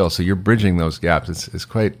basic skills. So you're bridging those gaps. It's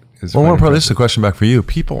quite. Well, this is a question back for you.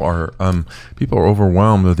 People are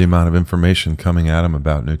overwhelmed with the amount of information coming at them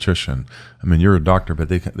about nutrition. I mean, you're a doctor, but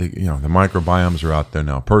they the microbiomes are out there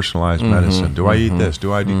now. Personalized medicine. Do I eat this?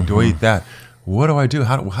 Do I eat that? What do I do?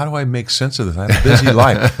 How do I make sense of this? I have a busy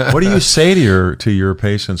life. What do you say to your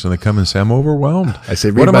patients when they come and say, I'm overwhelmed? I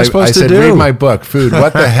say, what am I supposed to do? Read my book, Food.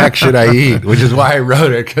 What the heck should I eat? Which is why I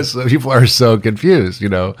wrote it, because people are so confused,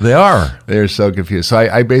 They are. They're so confused. So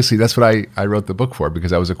I basically, that's what I wrote the book for,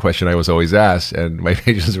 because that was a question I was always asked. And my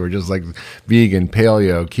patients were just like vegan,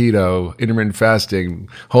 paleo, keto, intermittent fasting,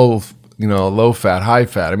 whole, low fat, high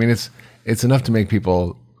fat. I mean, it's enough to make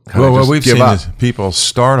people what we've seen is people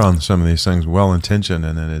start on some of these things well-intentioned,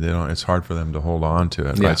 and then it's hard for them to hold on to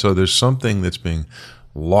it. Right? So there's something that's being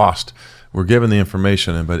lost. We're given the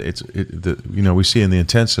information, but we see in the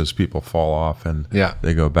intensives people fall off and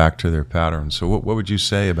they go back to their patterns. So what would you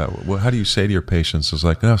say about how do you say to your patients? It's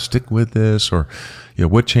like, no, stick with this, or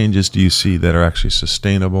what changes do you see that are actually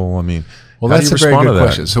sustainable? I mean. Well, that's a very good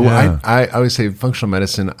question. So I always say functional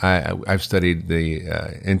medicine, I've studied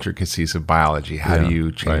the intricacies of biology. How do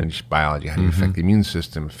you change biology? How do you affect the immune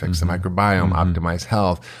system, affects the microbiome, optimize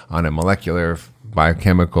health on a molecular,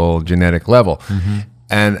 biochemical, genetic level?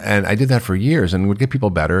 And I did that for years and would get people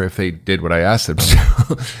better if they did what I asked them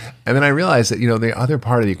to. And then I realized that, the other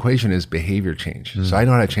part of the equation is behavior change. So I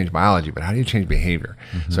know how to change biology, but how do you change behavior?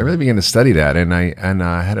 So I really began to study that. And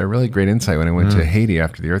I had a really great insight when I went to Haiti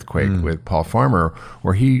after the earthquake with Paul Farmer,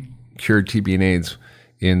 where he cured TB and AIDS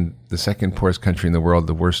in the second poorest country in the world,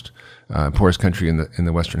 the worst poorest country in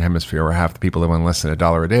the Western Hemisphere, where half the people live on less than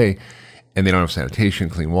 $1 a day, and they don't have sanitation,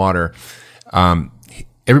 clean water.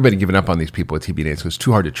 Everybody giving up on these people with TB and AIDS because it's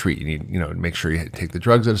too hard to treat. You need, to make sure you take the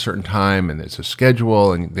drugs at a certain time, and it's a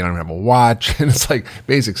schedule, and they don't have a watch, and it's like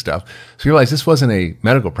basic stuff. So you realize this wasn't a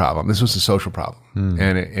medical problem; this was a social problem,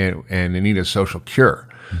 and it needed a social cure.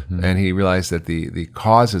 And he realized that the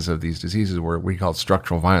causes of these diseases were what we call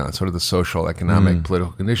structural violence. What are the social, economic,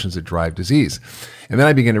 political conditions that drive disease? And then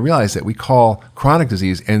I began to realize that we call chronic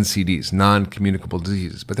disease NCDs, non-communicable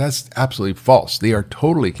diseases. But that's absolutely false. They are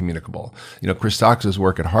totally communicable. Chris Stocks's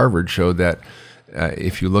work at Harvard showed that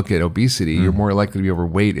if you look at obesity, you're more likely to be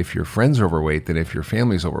overweight if your friends are overweight than if your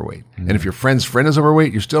family's overweight. And if your friend's friend is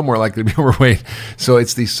overweight, you're still more likely to be overweight. So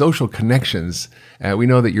it's these social connections. We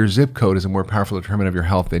know that your zip code is a more powerful determinant of your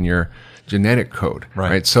health than your genetic code,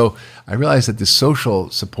 right? So I realized that the social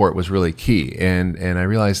support was really key, and I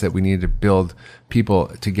realized that we needed to build people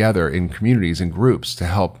together in communities and groups to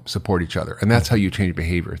help support each other, and that's how you change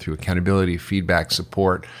behavior, through accountability, feedback,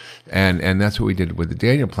 support, and that's what we did with the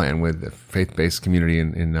Daniel Plan, with the faith-based community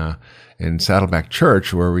in Saddleback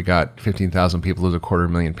Church, where we got 15,000 people lose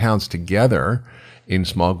 250,000 pounds together in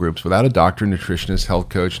small groups without a doctor, nutritionist, health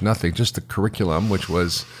coach, nothing, just the curriculum, which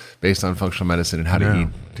was based on functional medicine and how to eat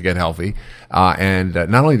to get healthy. And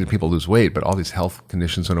not only did people lose weight, but all these health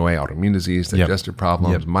conditions went away: autoimmune disease, digestive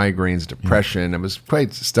problems, migraines, depression. It was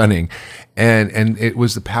quite stunning. And it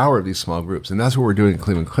was the power of these small groups. And that's what we're doing at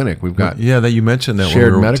Cleveland Clinic. We've got that you mentioned that when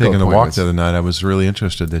we were taking a walk the other night. I was really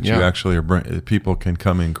interested that you actually people can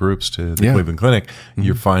come in groups to the Cleveland Clinic.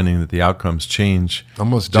 You're finding that the outcomes change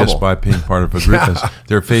almost double just by being part of a group.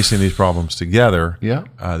 They're facing these problems together.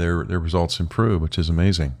 Their results improve, which is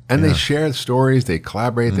amazing. And they share stories, they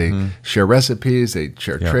collaborate, they share recipes, they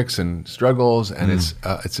share tricks and struggles, and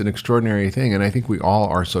it's an extraordinary thing. And I think we all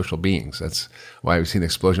are social beings. That's why we've seen the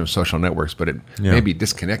explosion of social networks, but it may be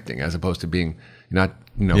disconnecting as opposed to being not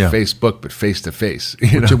Facebook, but face to face.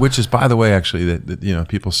 Which is, by the way, actually, that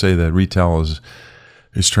people say that retail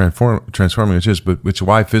is transforming, which is, but which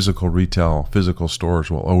why physical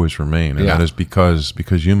stores will always remain, and that is because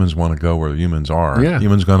humans want to go where humans are.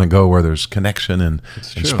 Humans going to go where there's connection and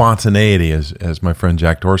spontaneity, as my friend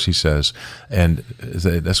Jack Dorsey says, and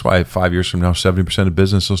that's why 5 years from now, 70% of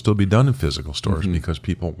business will still be done in physical stores because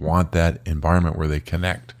people want that environment where they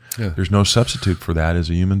connect. There's no substitute for that as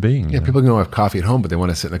a human being. Yeah, people can have coffee at home, but they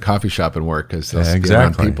want to sit in a coffee shop and work because they'll get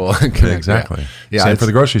around people. Exactly. Yeah, same for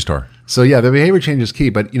the grocery store. So yeah, the behavior change is key.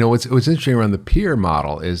 But what's interesting around the peer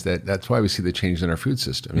model is that's why we see the change in our food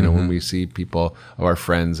system. When we see people, our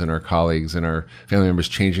friends and our colleagues and our family members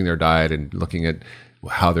changing their diet and looking at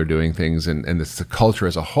how they're doing things, and the culture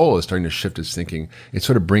as a whole is starting to shift its thinking. It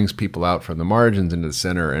sort of brings people out from the margins into the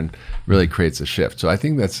center and really creates a shift. So I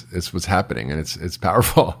think it's what's happening, and it's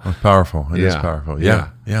powerful. It's powerful. It is powerful.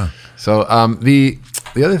 Yeah. So the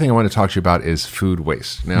other thing I want to talk to you about is food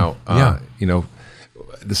waste. Now,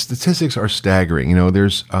 the statistics are staggering.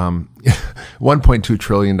 There's $1.2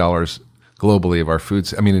 trillion globally of our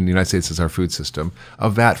foods. I mean, in the United States, is our food system.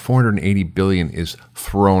 Of that, 480 billion is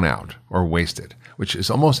thrown out or wasted, which is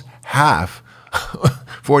almost half,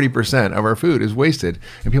 40% of our food is wasted.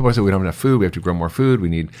 And people are saying we don't have enough food. We have to grow more food. We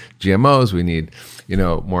need GMOs. We need,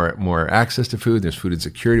 more access to food. There's food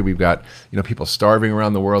insecurity. We've got, people starving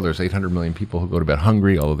around the world. There's 800 million people who go to bed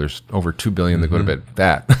hungry, although there's over 2 billion that go to bed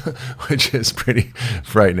fat, which is pretty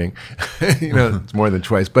frightening. It's more than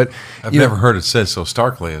twice. But I've never heard it said so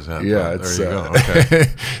starkly as that. Yeah, there you go.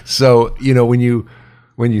 Okay. So,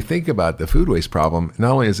 when you think about the food waste problem,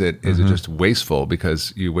 not only is it just wasteful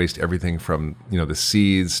because you waste everything from the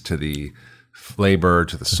seeds to the labor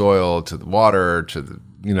to the soil to the water to the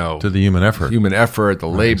to the human effort, the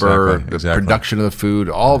labor, exactly. The production of the food,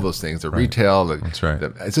 all of those things, the retail. That's right.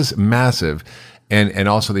 It's just massive, and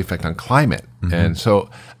also the effect on climate. And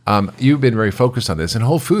so you've been very focused on this. And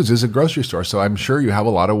Whole Foods is a grocery store, so I'm sure you have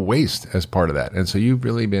a lot of waste as part of that. And so you've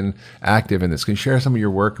really been active in this. Can you share some of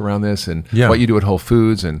your work around this and what you do at Whole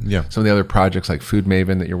Foods and some of the other projects like Food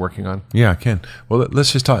Maven that you're working on? Yeah, I can. Well,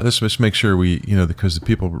 let's just make sure we, because the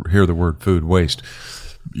people hear the word food waste.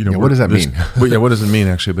 What does that mean? What does it mean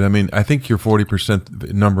actually? But I mean, I think your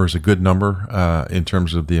 40% number is a good number in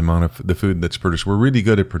terms of the amount of the food that's produced. We're really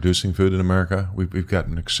good at producing food in America. We've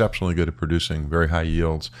gotten exceptionally good at producing very high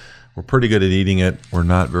yields. We're pretty good at eating it. We're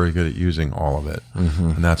not very good at using all of it.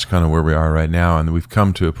 And that's kind of where we are right now. And we've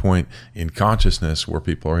come to a point in consciousness where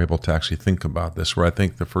people are able to actually think about this, where I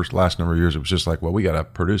think the last number of years, it was just like, well, we got to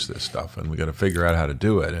produce this stuff and we got to figure out how to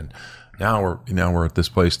do it. And now we're at this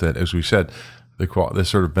place that, as we said, there's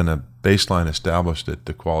sort of been a baseline established that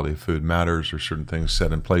the quality of food matters, or certain things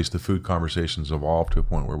set in place. The food conversations evolved to a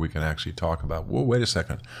point where we can actually talk about, well, wait a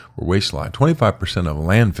second, we're wasteline. 25% of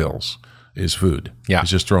landfills is food. Yeah. It's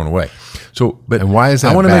just thrown away. So, and why is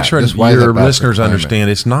that I want to make sure that your listeners understand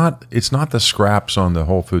it's not the scraps on the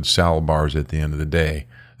Whole Foods salad bars at the end of the day.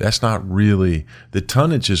 That's not really, the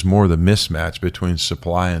tonnage is more the mismatch between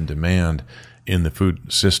supply and demand in the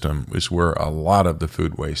food system is where a lot of the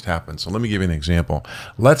food waste happens. So let me give you an example.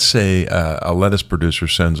 Let's say a lettuce producer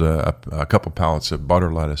sends a couple pallets of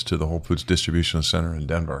butter lettuce to the Whole Foods distribution center in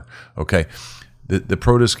Denver. Okay. The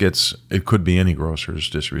produce it could be any grocer's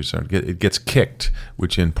distribution center. It gets kicked,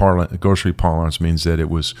 which in grocery parlance means that it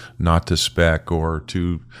was not to spec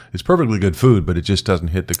it's perfectly good food, but it just doesn't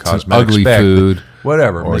hit the cosmetic ugly spec. Food.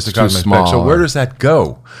 Whatever. Or it's too small. So where does that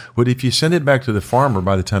go? But if you send it back to the farmer,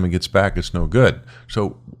 by the time it gets back, it's no good.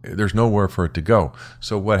 So there's nowhere for it to go.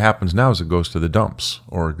 So what happens now is it goes to the dumps,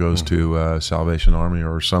 or it goes to Salvation Army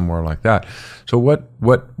or somewhere like that. So what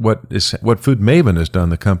Food Maven has done,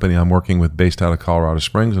 the company I'm working with based out of Colorado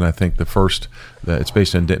Springs, and I think it's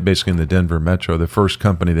based in basically in the Denver metro, the first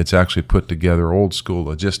company that's actually put together old school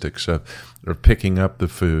logistics of picking up the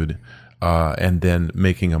food and then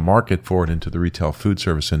making a market for it into the retail food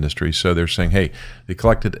service industry. So they're saying, hey, they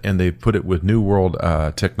collect it and they put it with New World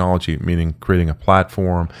technology, meaning creating a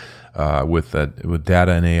platform with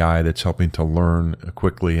data and AI that's helping to learn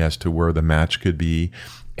quickly as to where the match could be.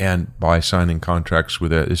 And by signing a contract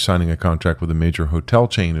with a major hotel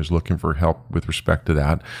chain who's looking for help with respect to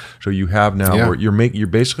that. So you have now where you're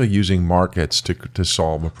basically using markets to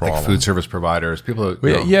solve a problem. Like food service providers, people.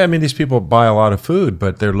 I mean, these people buy a lot of food,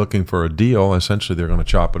 but they're looking for a deal. Essentially, they're going to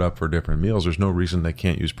chop it up for different meals. There's no reason they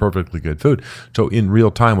can't use perfectly good food. So in real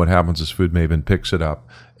time, what happens is Food Maven picks it up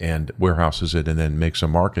and warehouses it, and then makes a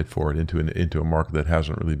market for it into a market that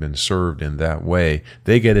hasn't really been served in that way.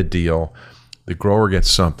 They get a deal. The grower gets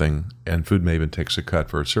something, and Food Maven takes a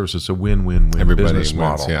cut for its service. It's a win-win-win business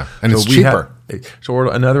model. Yeah. And it's cheaper. So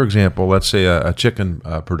another example, let's say a chicken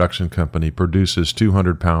production company produces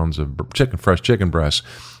 200 pounds of fresh chicken breasts.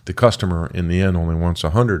 The customer, in the end, only wants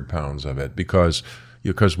 100 pounds of it because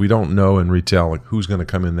we don't know in retail like who's going to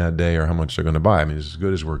come in that day or how much they're going to buy. I mean, as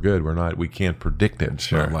good as we're good, we can't predict it.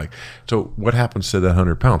 Sure. So what happens to that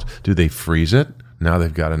 100 pounds? Do they freeze it? Now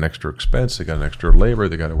they've got an extra expense. They got an extra labor.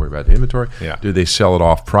 They got to worry about the inventory. Yeah. Do they sell it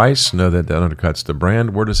off price? No, that undercuts the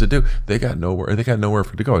brand. Where does it do? They got nowhere. They got nowhere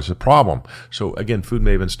for it to go. It's a problem. So again, Food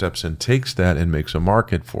Maven steps in, takes that, and makes a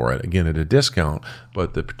market for it. Again, at a discount,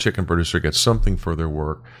 but the chicken producer gets something for their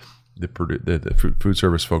work. The food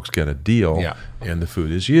service folks get a deal, and the food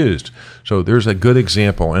is used. So there's a good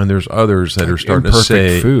example, and there's others that are starting to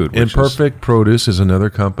say food. Imperfect Produce is another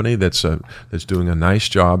company that's doing a nice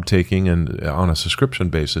job taking and on a subscription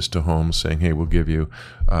basis to homes, saying, hey, we'll give you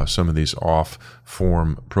some of these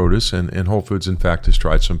off-form produce. And Whole Foods, in fact, has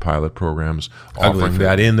tried some pilot programs offering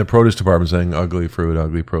that in the produce department, saying ugly fruit,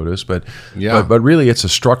 ugly produce. But really, it's a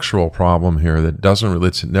structural problem here that doesn't really,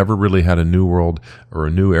 it's never really had a new world or a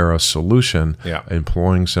new era solution,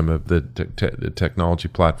 employing some of the technology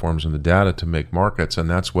platforms and the data to make markets, and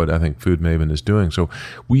that's what I think Food Maven is doing. So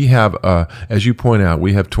we have, as you point out,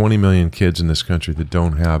 we have 20 million kids in this country that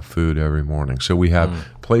don't have food every morning. So we have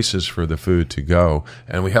places for the food to go,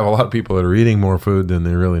 and we have a lot of people that are eating more food than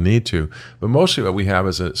they really need to. But mostly what we have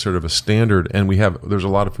is a sort of a standard, and there's a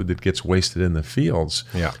lot of food that gets wasted in the fields.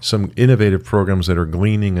 Some innovative programs that are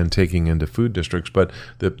gleaning and taking into food districts, but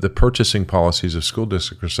the purchasing policies of school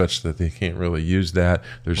districts are such that they can't really use that.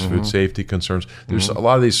 There's food safety concerns. There's a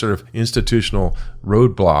lot of these sort of institutional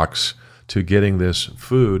roadblocks to getting this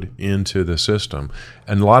food into the system.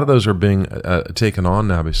 And a lot of those are being taken on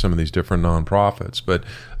now by some of these different nonprofits. But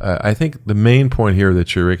I think the main point here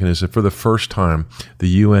that you're making is that for the first time, the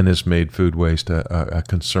UN has made food waste a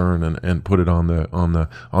concern and put it on the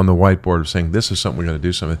whiteboard of saying this is something we got to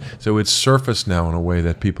do something. So it's surfaced now in a way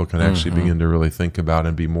that people can actually begin to really think about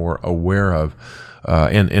and be more aware of.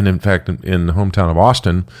 And in fact, in the hometown of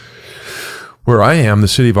Austin, where I am, the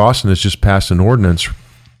city of Austin has just passed an ordinance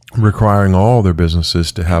requiring all their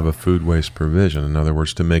businesses to have a food waste provision. In other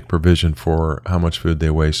words, to make provision for how much food they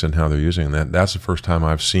waste and how they're using that. That's the first time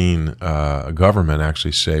I've seen a government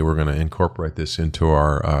actually say we're going to incorporate this into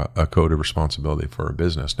our a code of responsibility for a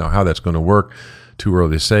business. Now, how that's going to work, too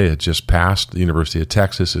early to say. It just passed. The University of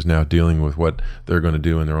Texas is now dealing with what they're going to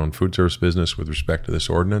do in their own food service business with respect to this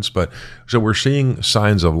ordinance. But so we're seeing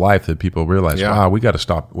signs of life that people realize, wow, we got to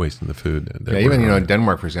stop wasting the food. Even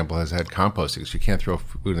Denmark, for example, has had composting. So you can't throw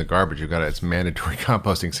food in the garbage. It's mandatory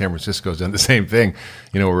composting. San Francisco's done the same thing.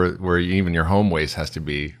 Where even your home waste has to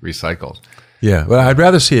be recycled. Yeah, but I'd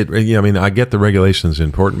rather see it. I get the regulations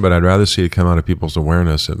important, but I'd rather see it come out of people's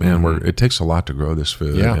awareness that it takes a lot to grow this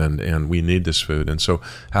food, and we need this food. And so,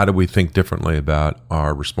 how do we think differently about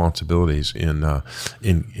our responsibilities in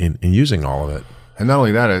using all of it? And not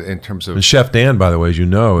only that, in terms of Chef Dan, by the way, as you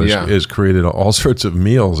know, has created all sorts of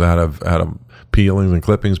meals out of peelings and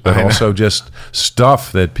clippings, but also just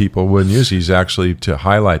stuff that people wouldn't use. He's actually to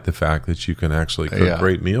highlight the fact that you can actually cook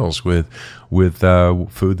great meals with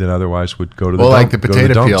food that otherwise would go to the dump, like the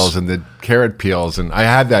potato peels and the carrot peels. And I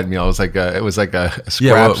had that meal. It was like a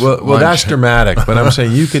scraps. Well, that's dramatic. But I'm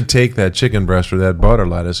saying you could take that chicken breast or that butter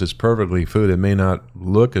lettuce. It's perfectly food. It may not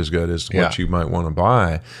look as good as what you might want to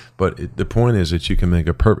buy, but the point is that you can make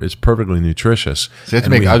it's perfectly nutritious. So you have to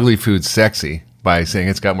make ugly food sexy by saying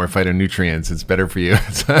it's got more phytonutrients, it's better for you.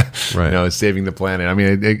 It's, it's saving the planet. I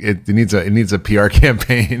mean, it needs a PR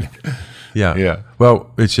campaign. Yeah.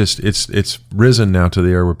 Well, it's risen now to the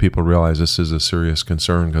area where people realize this is a serious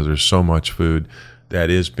concern because there's so much food that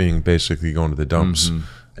is being basically going to the dumps.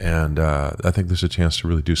 And I think there's a chance to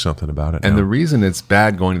really do something about it. And the reason it's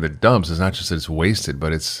bad going to the dumps is not just that it's wasted,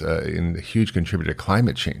 but it's a huge contributor to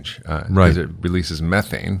climate change. Because it releases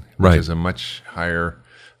methane, which is a much higher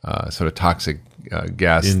sort of toxic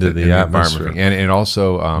gas into the atmosphere. Environment. And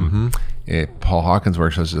also, Paul Hawkins'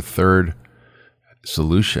 work shows the third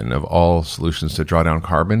solution of all solutions to draw down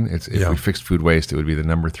carbon. If we fixed food waste, it would be the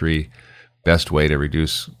number 3 best way to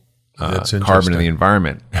reduce carbon in the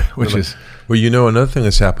environment, which is... Well, another thing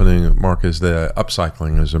that's happening, Mark, is that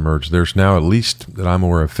upcycling has emerged. There's now, at least that I'm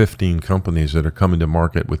aware of, 15 companies that are coming to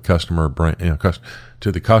market with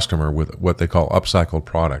to the customer with what they call upcycled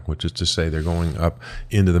product, which is to say they're going up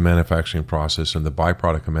into the manufacturing process, and the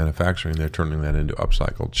byproduct of manufacturing, they're turning that into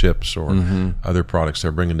upcycled chips or other products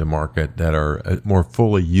they're bringing to market that are more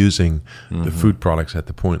fully using the food products at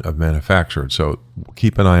the point of manufacture. So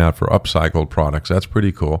keep an eye out for upcycled products. That's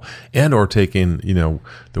pretty cool. And or taking,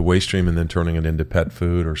 the waste stream and then turning it into pet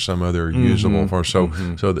food or some other usable form. So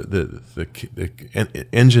the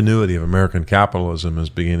ingenuity of American capitalism is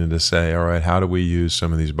beginning to say, all right, how do we use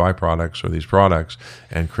some of these byproducts or these products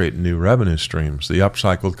and create new revenue streams? The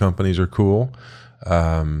upcycled companies are cool.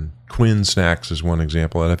 Quinn Snacks is one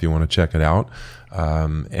example of that if you want to check it out.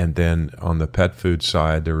 And then on the pet food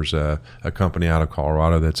side, there was a company out of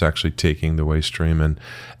Colorado that's actually taking the waste stream.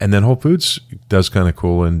 And then Whole Foods does kind of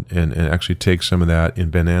cool and actually takes some of that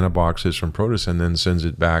in banana boxes from produce and then sends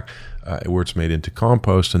it back where it's made into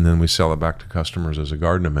compost, and then we sell it back to customers as a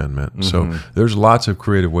garden amendment. Mm-hmm. So there's lots of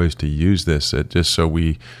creative ways to use this.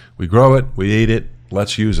 We grow it, we eat it,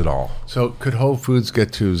 let's use it all. So could Whole Foods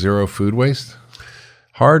get to zero food waste?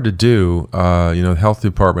 Hard to do. The health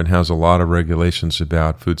department has a lot of regulations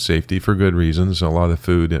about food safety for good reasons. A lot of the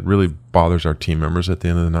food, it really bothers our team members at the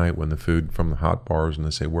end of the night when the food from the hot bars, and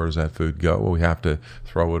they say, where does that food go? Well, we have to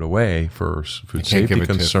throw it away for food safety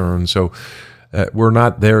concerns. So we're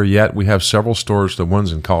not there yet. We have several stores. The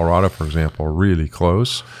ones in Colorado, for example, are really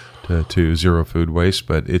close to zero food waste,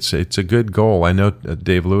 but it's a good goal. I know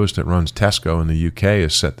Dave Lewis that runs Tesco in the UK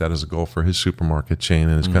has set that as a goal for his supermarket chain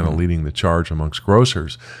and is kind of leading the charge amongst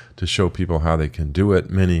grocers to show people how they can do it.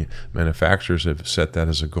 Many manufacturers have set that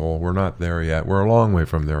as a goal. We're not there yet. We're a long way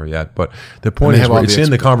from there yet, but the point is it's in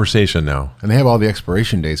the conversation now. And they have all the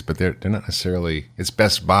expiration dates, but they're not necessarily, it's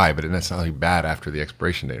best by, but it's not necessarily bad after the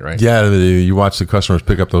expiration date, right? Yeah, you watch the customers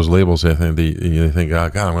pick up those labels, they think, oh,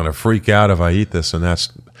 God, I'm going to freak out if I eat this, and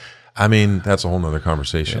that's a whole nother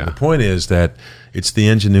conversation. Yeah. The point is that it's the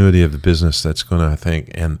ingenuity of the business that's going to, I think,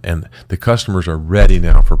 and the customers are ready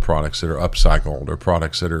now for products that are upcycled or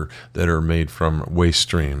products that are made from waste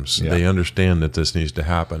streams. Yeah. They understand that this needs to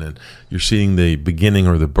happen, and you're seeing the beginning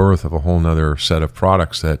or the birth of a whole nother set of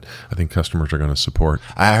products that I think customers are going to support.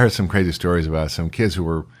 I heard some crazy stories about some kids who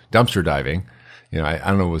were dumpster diving. I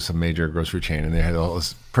don't know, it was some major grocery chain, and they had all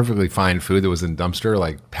this perfectly fine food that was in dumpster,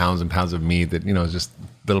 like pounds and pounds of meat that, was just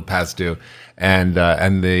little past due. And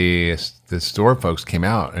the store folks came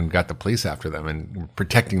out and got the police after them and were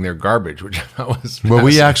protecting their garbage, which I thought was well,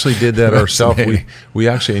 we actually did that ourselves. We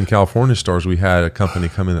actually, in California stores, we had a company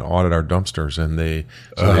come in and audit our dumpsters, and they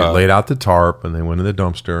laid out the tarp, and they went in the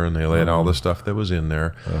dumpster, and they laid all the stuff that was in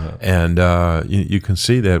there. And you can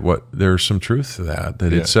see that there's some truth to that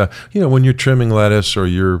it's, when you're trimming lettuce or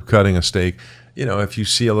you're cutting a steak, if you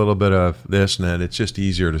see a little bit of this and that, it's just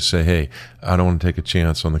easier to say, hey, I don't want to take a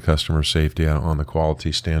chance on the customer safety, on the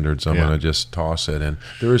quality standards. I'm going to just toss it. And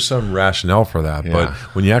there is some rationale for that. Yeah. But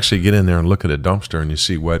when you actually get in there and look at a dumpster and you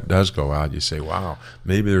see what does go out, you say, wow,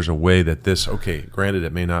 maybe there's a way that granted,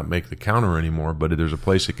 it may not make the counter anymore, but there's a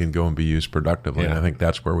place it can go and be used productively. Yeah. And I think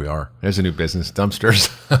that's where we are. There's a new business, dumpsters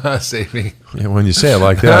saving. Yeah, when you say it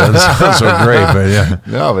like that, it sounds so great. But yeah.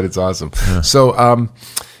 No, but it's awesome. Yeah. So,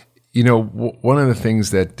 one of the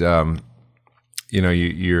things that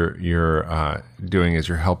you're doing is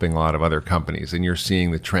you're helping a lot of other companies, and you're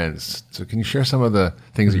seeing the trends. So, can you share some of the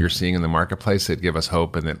things that you're seeing in the marketplace that give us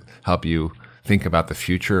hope and that help you think about the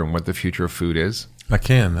future and what the future of food is? I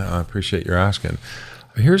can. I appreciate your asking.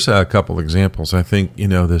 Here's a couple examples. I think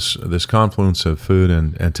this confluence of food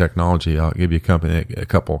and technology. I'll give you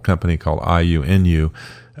a company called IUNU.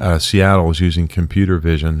 Seattle is using computer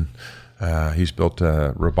vision. He's built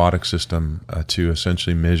a robotic system to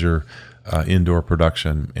essentially measure indoor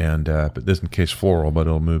production, and but this in case floral, but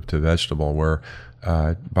it'll move to vegetable, where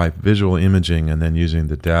by visual imaging and then using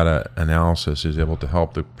the data analysis is able to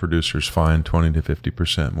help the producers find 20 to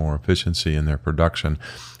 50% more efficiency in their production,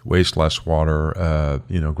 waste less water,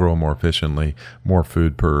 grow more efficiently, more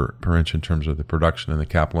food per inch in terms of the production and the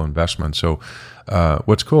capital investment. So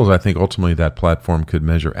what's cool is I think ultimately that platform could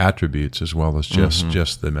measure attributes as well as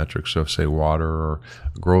just the metrics of, say, water or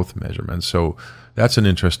growth measurements. So that's an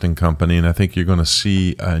interesting company, and I think you're going to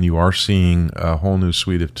see, and you are seeing, a whole new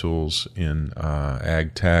suite of tools in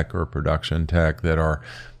ag tech or production tech that are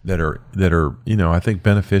I think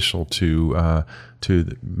beneficial to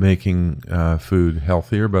making food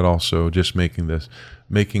healthier, but also just making us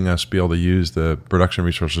be able to use the production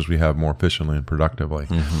resources we have more efficiently and productively.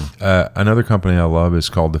 Another company I love is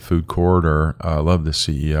called the Food Corridor. I love the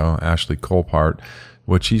CEO, Ashley Colpart.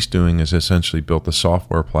 What she's doing is essentially built a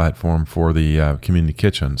software platform for the community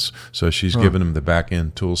kitchens. So she's given them the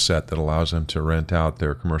back-end tool set that allows them to rent out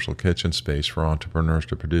their commercial kitchen space for entrepreneurs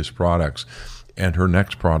to produce products. And her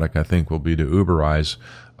next product, I think, will be to Uberize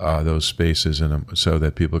those spaces so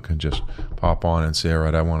that people can just pop on and say, all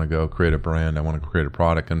right, I want to go create a brand, I want to create a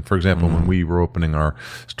product. And for example, when we were opening our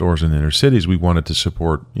stores in the inner cities, we wanted to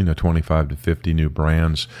support 25 to 50 new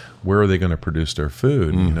brands. Where are they going to produce their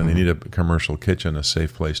food? They need a commercial kitchen, a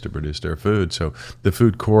safe place to produce their food. So the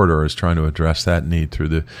Food Corridor is trying to address that need through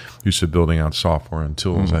the use of building out software and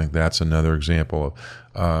tools. I think that's another example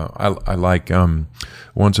I like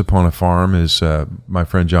Once Upon a Farm is my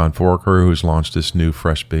friend John Forker, who's launched this new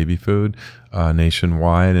fresh baby food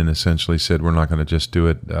nationwide, and essentially said we're not going to just do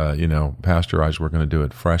it, pasteurized. We're going to do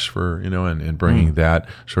it fresh and bringing that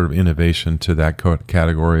sort of innovation to that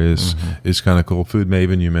category is kind of cool. Food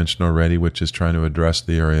Maven you mentioned already, which is trying to address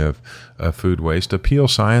the area of food waste. Appeal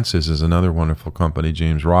Sciences is another wonderful company.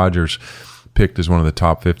 James Rogers picked as one of the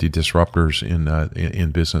top 50 disruptors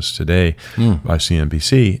in business today by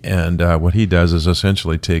CNBC. And what he does is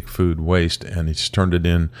essentially take food waste and he's turned it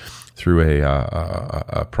in through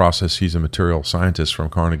a process. He's a material scientist from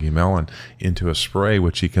Carnegie Mellon, into a spray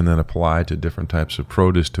which he can then apply to different types of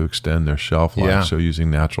produce to extend their shelf life. Yeah. So using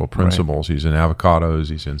natural principles, he's in avocados,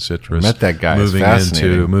 he's in citrus. I met that guy.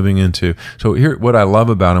 Moving into. So here, what I love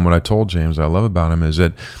about him, what I told James I love about him is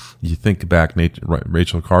that you think back,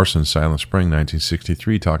 Rachel Carson's Silent Spring,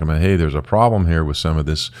 1963, talking about, hey, there's a problem here with some of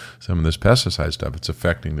this pesticide stuff. It's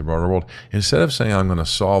affecting the broader world. Instead of saying, I'm going to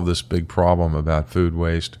solve this big problem about food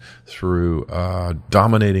waste through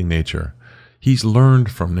dominating nature, he's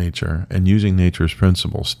learned from nature and using nature's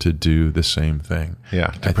principles to do the same thing.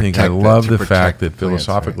 Yeah, I love the fact that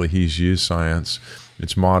philosophically he's used science.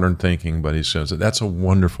 It's modern thinking, but he says that that's a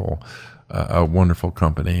wonderful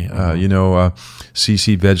company.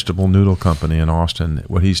 CC Vegetable Noodle Company in Austin,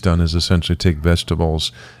 what he's done is essentially take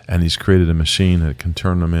vegetables and he's created a machine that can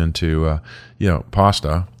turn them into,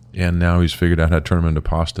 pasta. And now he's figured out how to turn them into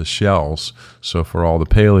pasta shells. So for all the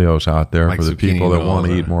paleos out there, like for the people that want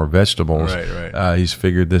to eat more vegetables, he's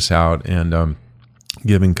figured this out and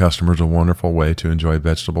giving customers a wonderful way to enjoy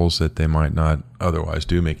vegetables that they might not otherwise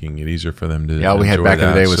do, making it easier for them to enjoy. Yeah, we had back in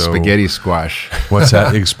the day with spaghetti squash. What's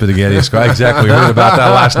that? Spaghetti squash. Exactly. We heard about that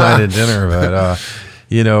last night at dinner. But,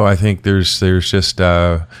 I think there's just...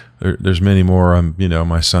 there's many more.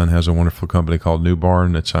 My son has a wonderful company called New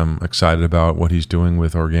Barn that I'm excited about what he's doing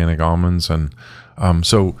with organic almonds, and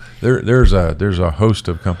so there's a host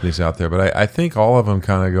of companies out there. But I think all of them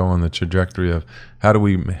kind of go on the trajectory of how do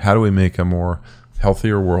we make a more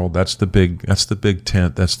healthier world. That's the big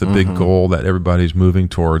tent. That's the big goal that everybody's moving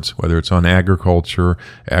towards. Whether it's on agriculture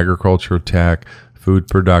tech, food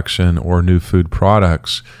production, or new food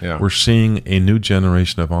products, we're seeing a new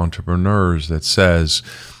generation of entrepreneurs that says,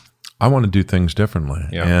 I want to do things differently,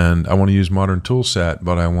 and I want to use modern tool set,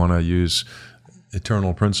 but I want to use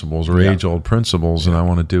eternal principles or age-old principles, and I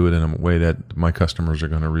want to do it in a way that my customers are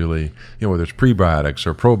going to really, whether it's prebiotics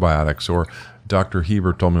or probiotics, or Dr.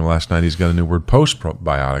 Hebert told me last night he's got a new word,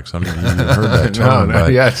 postbiotics. I don't know if you even heard that term. No,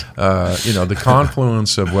 not yet. The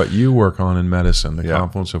confluence of what you work on in medicine, the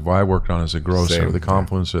confluence of what I worked on as a grocer, the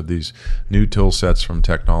confluence of these new tool sets from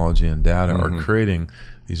technology and data are creating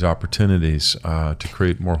these opportunities to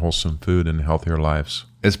create more wholesome food and healthier lives.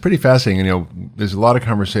 It's pretty fascinating. There's a lot of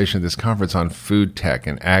conversation at this conference on food tech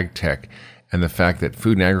and ag tech, and the fact that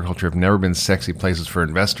food and agriculture have never been sexy places for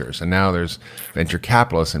investors. And now there's venture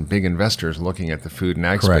capitalists and big investors looking at the food and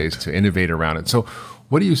ag space to innovate around it. So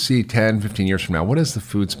what do you see 10, 15 years from now? What is the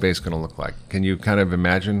food space going to look like? Can you kind of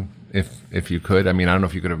imagine if you could? I mean, I don't know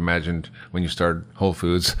if you could have imagined when you started Whole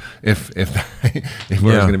Foods if where it's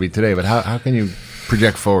going to be today, but how can you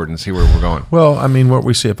project forward and see where we're going? Well, I mean, what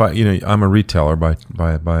we see, I'm a retailer by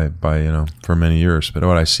for many years, but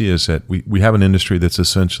what I see is that we have an industry that's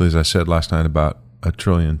essentially, as I said last night, about $1.2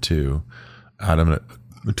 trillion out of a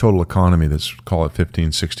total economy that's, call it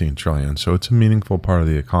 15, 16 trillion. So it's a meaningful part of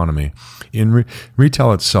the economy. In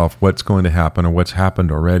retail itself, what's going to happen, or what's happened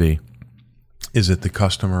already, is that the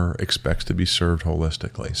customer expects to be served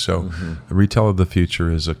holistically. So the retail of the future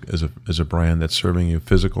is a brand that's serving you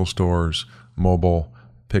physical stores, mobile,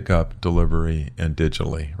 pickup, delivery, and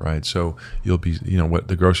digitally, right? So you'll be, what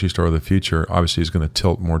the grocery store of the future obviously is going to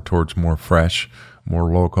tilt more towards more fresh, more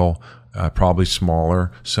local, probably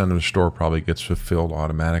smaller. Center of the store probably gets fulfilled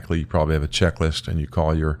automatically. You probably have a checklist and you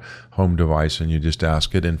call your home device and you just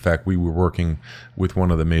ask it. In fact, we were working with one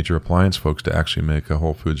of the major appliance folks to actually make a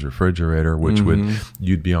Whole Foods refrigerator, which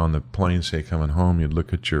you'd be on the plane, say, coming home, you'd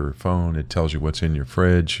look at your phone, it tells you what's in your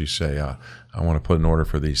fridge. You say, I want to put an order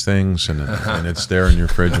for these things, and it's there in your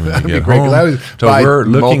fridge when you get home. So we're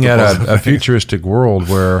looking at a futuristic world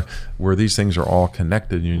where these things are all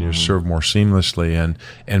connected and you're served more seamlessly.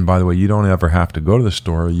 And by the way, you don't ever have to go to the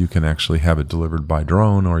store. You can actually have it delivered by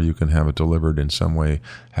drone, or you can have it delivered in some way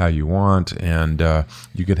how you want. And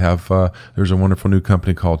you could have, there's a wonderful new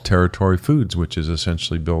company called Territory Foods, which is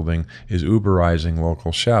essentially Uberizing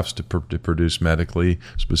local chefs to produce medically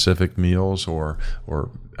specific meals or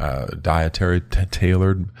dietary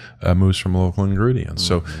tailored moves from local ingredients.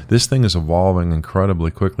 So this thing is evolving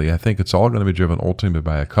incredibly quickly. I think it's all going to be driven ultimately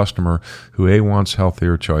by a customer who A, wants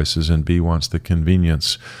healthier choices, and B, wants the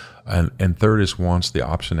convenience. And third is wants the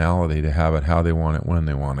optionality to have it how they want it, when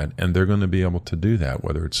they want it. And they're going to be able to do that,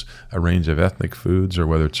 whether it's a range of ethnic foods or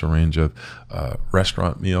whether it's a range of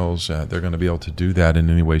restaurant meals. They're going to be able to do that in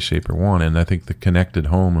any way, shape, or form. And I think the connected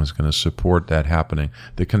home is going to support that happening.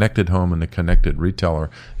 The connected home and the connected retailer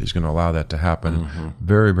is going to allow that to happen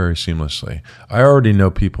very, very seamlessly. I already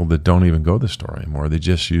know people that don't even go to the store anymore. They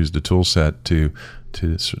just use the tool set to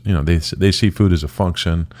they see food as a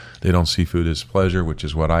function. They don't see food as pleasure, which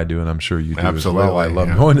is what I do, and I'm sure you do as well. I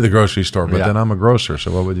love going to the grocery store, but then I'm a grocer, so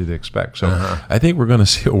what would you expect? So I think we're going to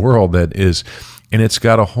see a world that is, and it's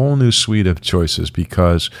got a whole new suite of choices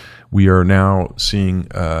because we are now seeing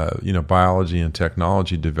biology and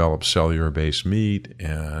technology develop cellular-based meat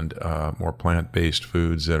and more plant-based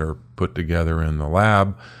foods that are put together in the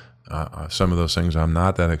lab. Some of those things I'm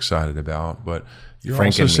not that excited about, but you're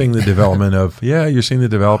also seeing the development of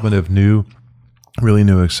really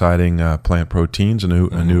new exciting plant proteins, a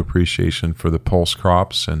new appreciation for the pulse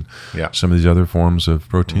crops and some of these other forms of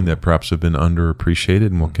protein that perhaps have been underappreciated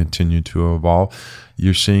and will continue to evolve.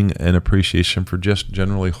 You're seeing an appreciation for just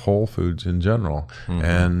generally whole foods in general.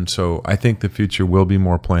 And so I think the future will be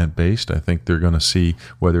more plant-based. I think they're going to see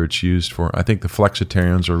whether it's used for, I think the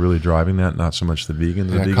flexitarians are really driving that, not so much the vegans.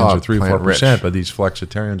 The vegans are 3-4%, but these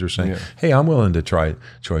flexitarians are saying, hey, I'm willing to try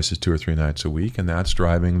choices 2 or 3 nights a week. And that's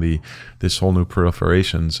driving this whole new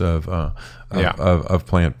proliferations of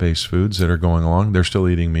plant-based foods that are going along. They're still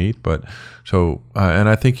eating meat, but so and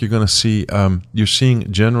I think you're going to see you're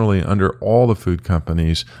seeing generally under all the food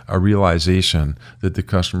companies a realization that the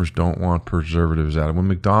customers don't want preservatives out of. When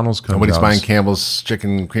McDonald's comes nobody's out, buying Campbell's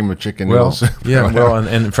cream of chicken noodles.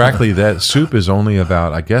 And frankly, that soup is only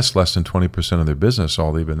about, I guess, less than 20% of their business.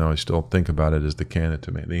 Even though I still think about it as the can of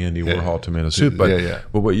tomato, the Andy Warhol tomato soup. But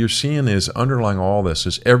what you're seeing is underlying all this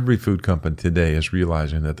is every food company today is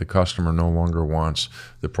realizing that the customer no longer wants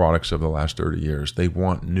the products of the last 30 years. They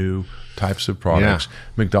want new types of products.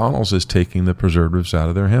 McDonald's is taking the preservatives out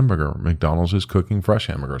of their hamburger. McDonald's is cooking fresh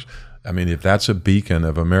hamburgers. I mean, if that's a beacon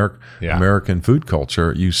of American food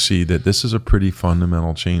culture, you see that this is a pretty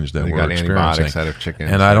fundamental change that we're experiencing. Antibiotics out of chicken.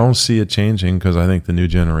 And I don't see it changing because I think the new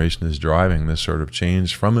generation is driving this sort of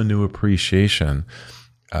change from a new appreciation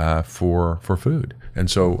for food. And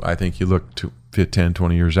so I think you look to 10,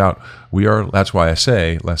 20 years out, that's why I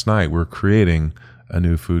say last night we're creating a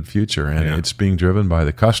new food future, and it's being driven by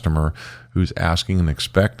the customer who's asking and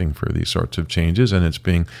expecting for these sorts of changes, and it's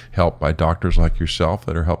being helped by doctors like yourself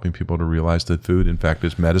that are helping people to realize that food, in fact,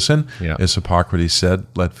 is medicine. As Hippocrates said,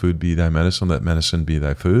 let food be thy medicine, let medicine be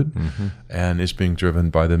thy food. And it's being driven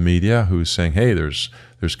by the media who's saying, hey, there's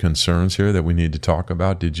concerns here that we need to talk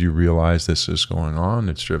about. Did you realize this is going on?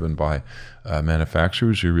 It's driven by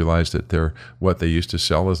manufacturers who realize that what they used to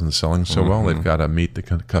sell isn't selling so well. They've got to meet the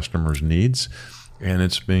customer's needs. And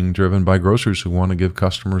it's being driven by grocers who want to give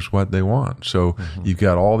customers what they want. So you've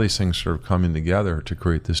got all these things sort of coming together to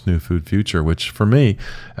create this new food future, which for me,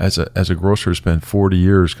 as a grocer who spent 40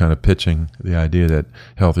 years kind of pitching the idea that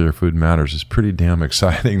healthier food matters, is pretty damn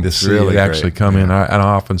exciting to see it actually come in. And I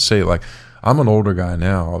often say, like, I'm an older guy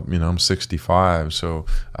now. I'm 65, so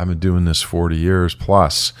I've been doing this 40 years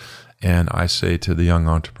plus. And I say to the young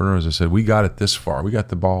entrepreneurs, I said, we got it this far. We got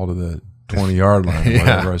the ball to the 20-yard line,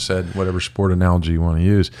 whatever I said, whatever sport analogy you want to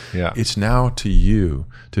use. It's now to you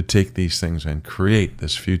to take these things and create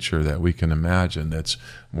this future that we can imagine that's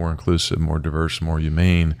more inclusive, more diverse, more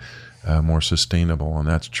humane, more sustainable, and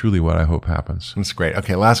that's truly what I hope happens. That's great.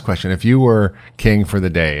 Okay, last question. If you were king for the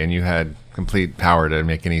day and you had complete power to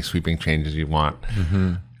make any sweeping changes you want,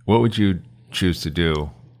 what would you choose to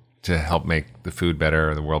do to help make the food better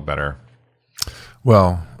or the world better?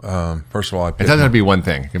 Well, first of all, it doesn't have to be one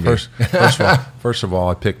thing. First of all,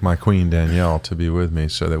 I picked my queen Danielle to be with me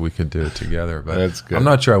so that we could do it together. But that's good. I'm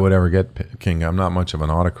not sure I would ever get king. I'm not much of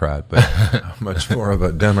an autocrat, but much more of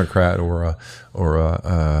a democrat or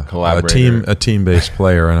a team-based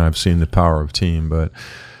player. And I've seen the power of team. But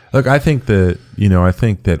look, I think that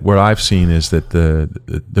what I've seen is that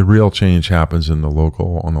the real change happens on the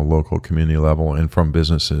local community level and from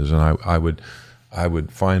businesses. And I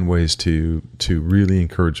would find ways to really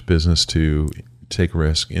encourage business to take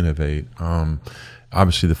risk, innovate.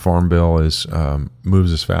 Obviously, the Farm Bill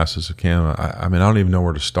moves as fast as it can. I mean, I don't even know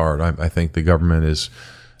where to start. I think the government is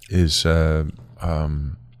it's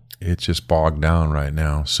just bogged down right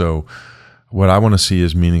now. So what I want to see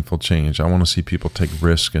is meaningful change. I want to see people take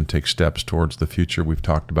risk and take steps towards the future we've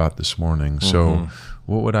talked about this morning. So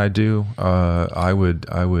What would I do? I would.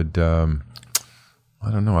 I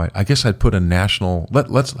don't know. I guess I'd put a national.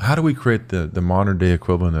 How do we create the modern day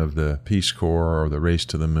equivalent of the Peace Corps or the Race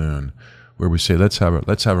to the Moon, where we say let's have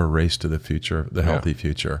a race to the future, the healthy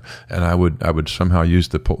future. And I would somehow use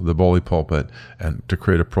the bully pulpit and to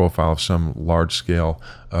create a profile of some large scale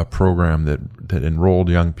program that enrolled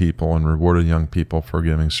young people and rewarded young people for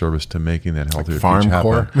giving service to making that healthier Farm future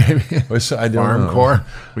Corps, happen. maybe. I don't Farm know. Corps.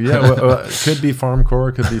 Well, yeah, it could be Farm Corps.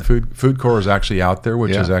 It could be Food Corps is actually out there,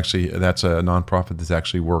 which is actually that's a nonprofit that's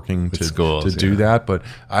actually working to do that. But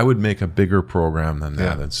I would make a bigger program than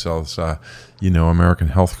that that sells. American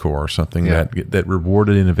Health Corps or something that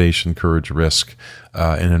rewarded innovation, courage, risk,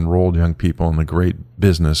 and enrolled young people in the great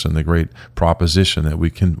business and the great proposition that we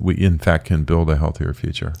in fact can build a healthier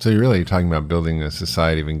future. So you're really talking about building a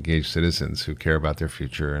society of engaged citizens who care about their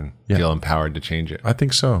future and feel empowered to change it. I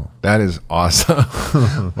think so. That is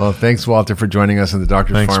awesome. Well, thanks, Walter, for joining us in the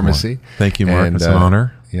Doctor's Pharmacy. Mark. Thank you, Mark. It's an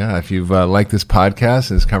honor. Yeah, if you've liked this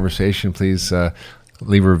podcast and this conversation, please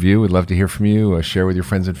leave a review. We'd love to hear from you. Share with your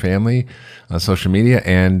friends and family on social media,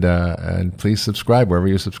 and please subscribe wherever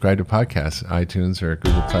you subscribe to podcasts, iTunes or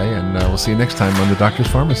Google Play. And we'll see you next time on the Doctor's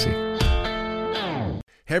Pharmacy.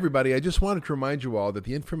 Hey, everybody. I just wanted to remind you all that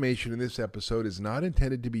the information in this episode is not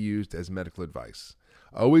intended to be used as medical advice.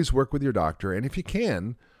 Always work with your doctor, and if you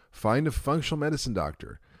can, find a functional medicine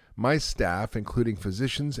doctor. My staff, including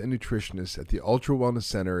physicians and nutritionists at the Ultra Wellness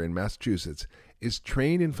Center in Massachusetts, is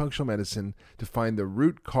trained in functional medicine to find the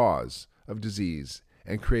root cause of disease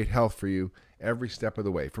and create health for you every step of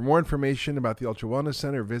the way. For more information about the Ultra Wellness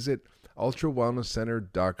Center, visit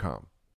ultrawellnesscenter.com.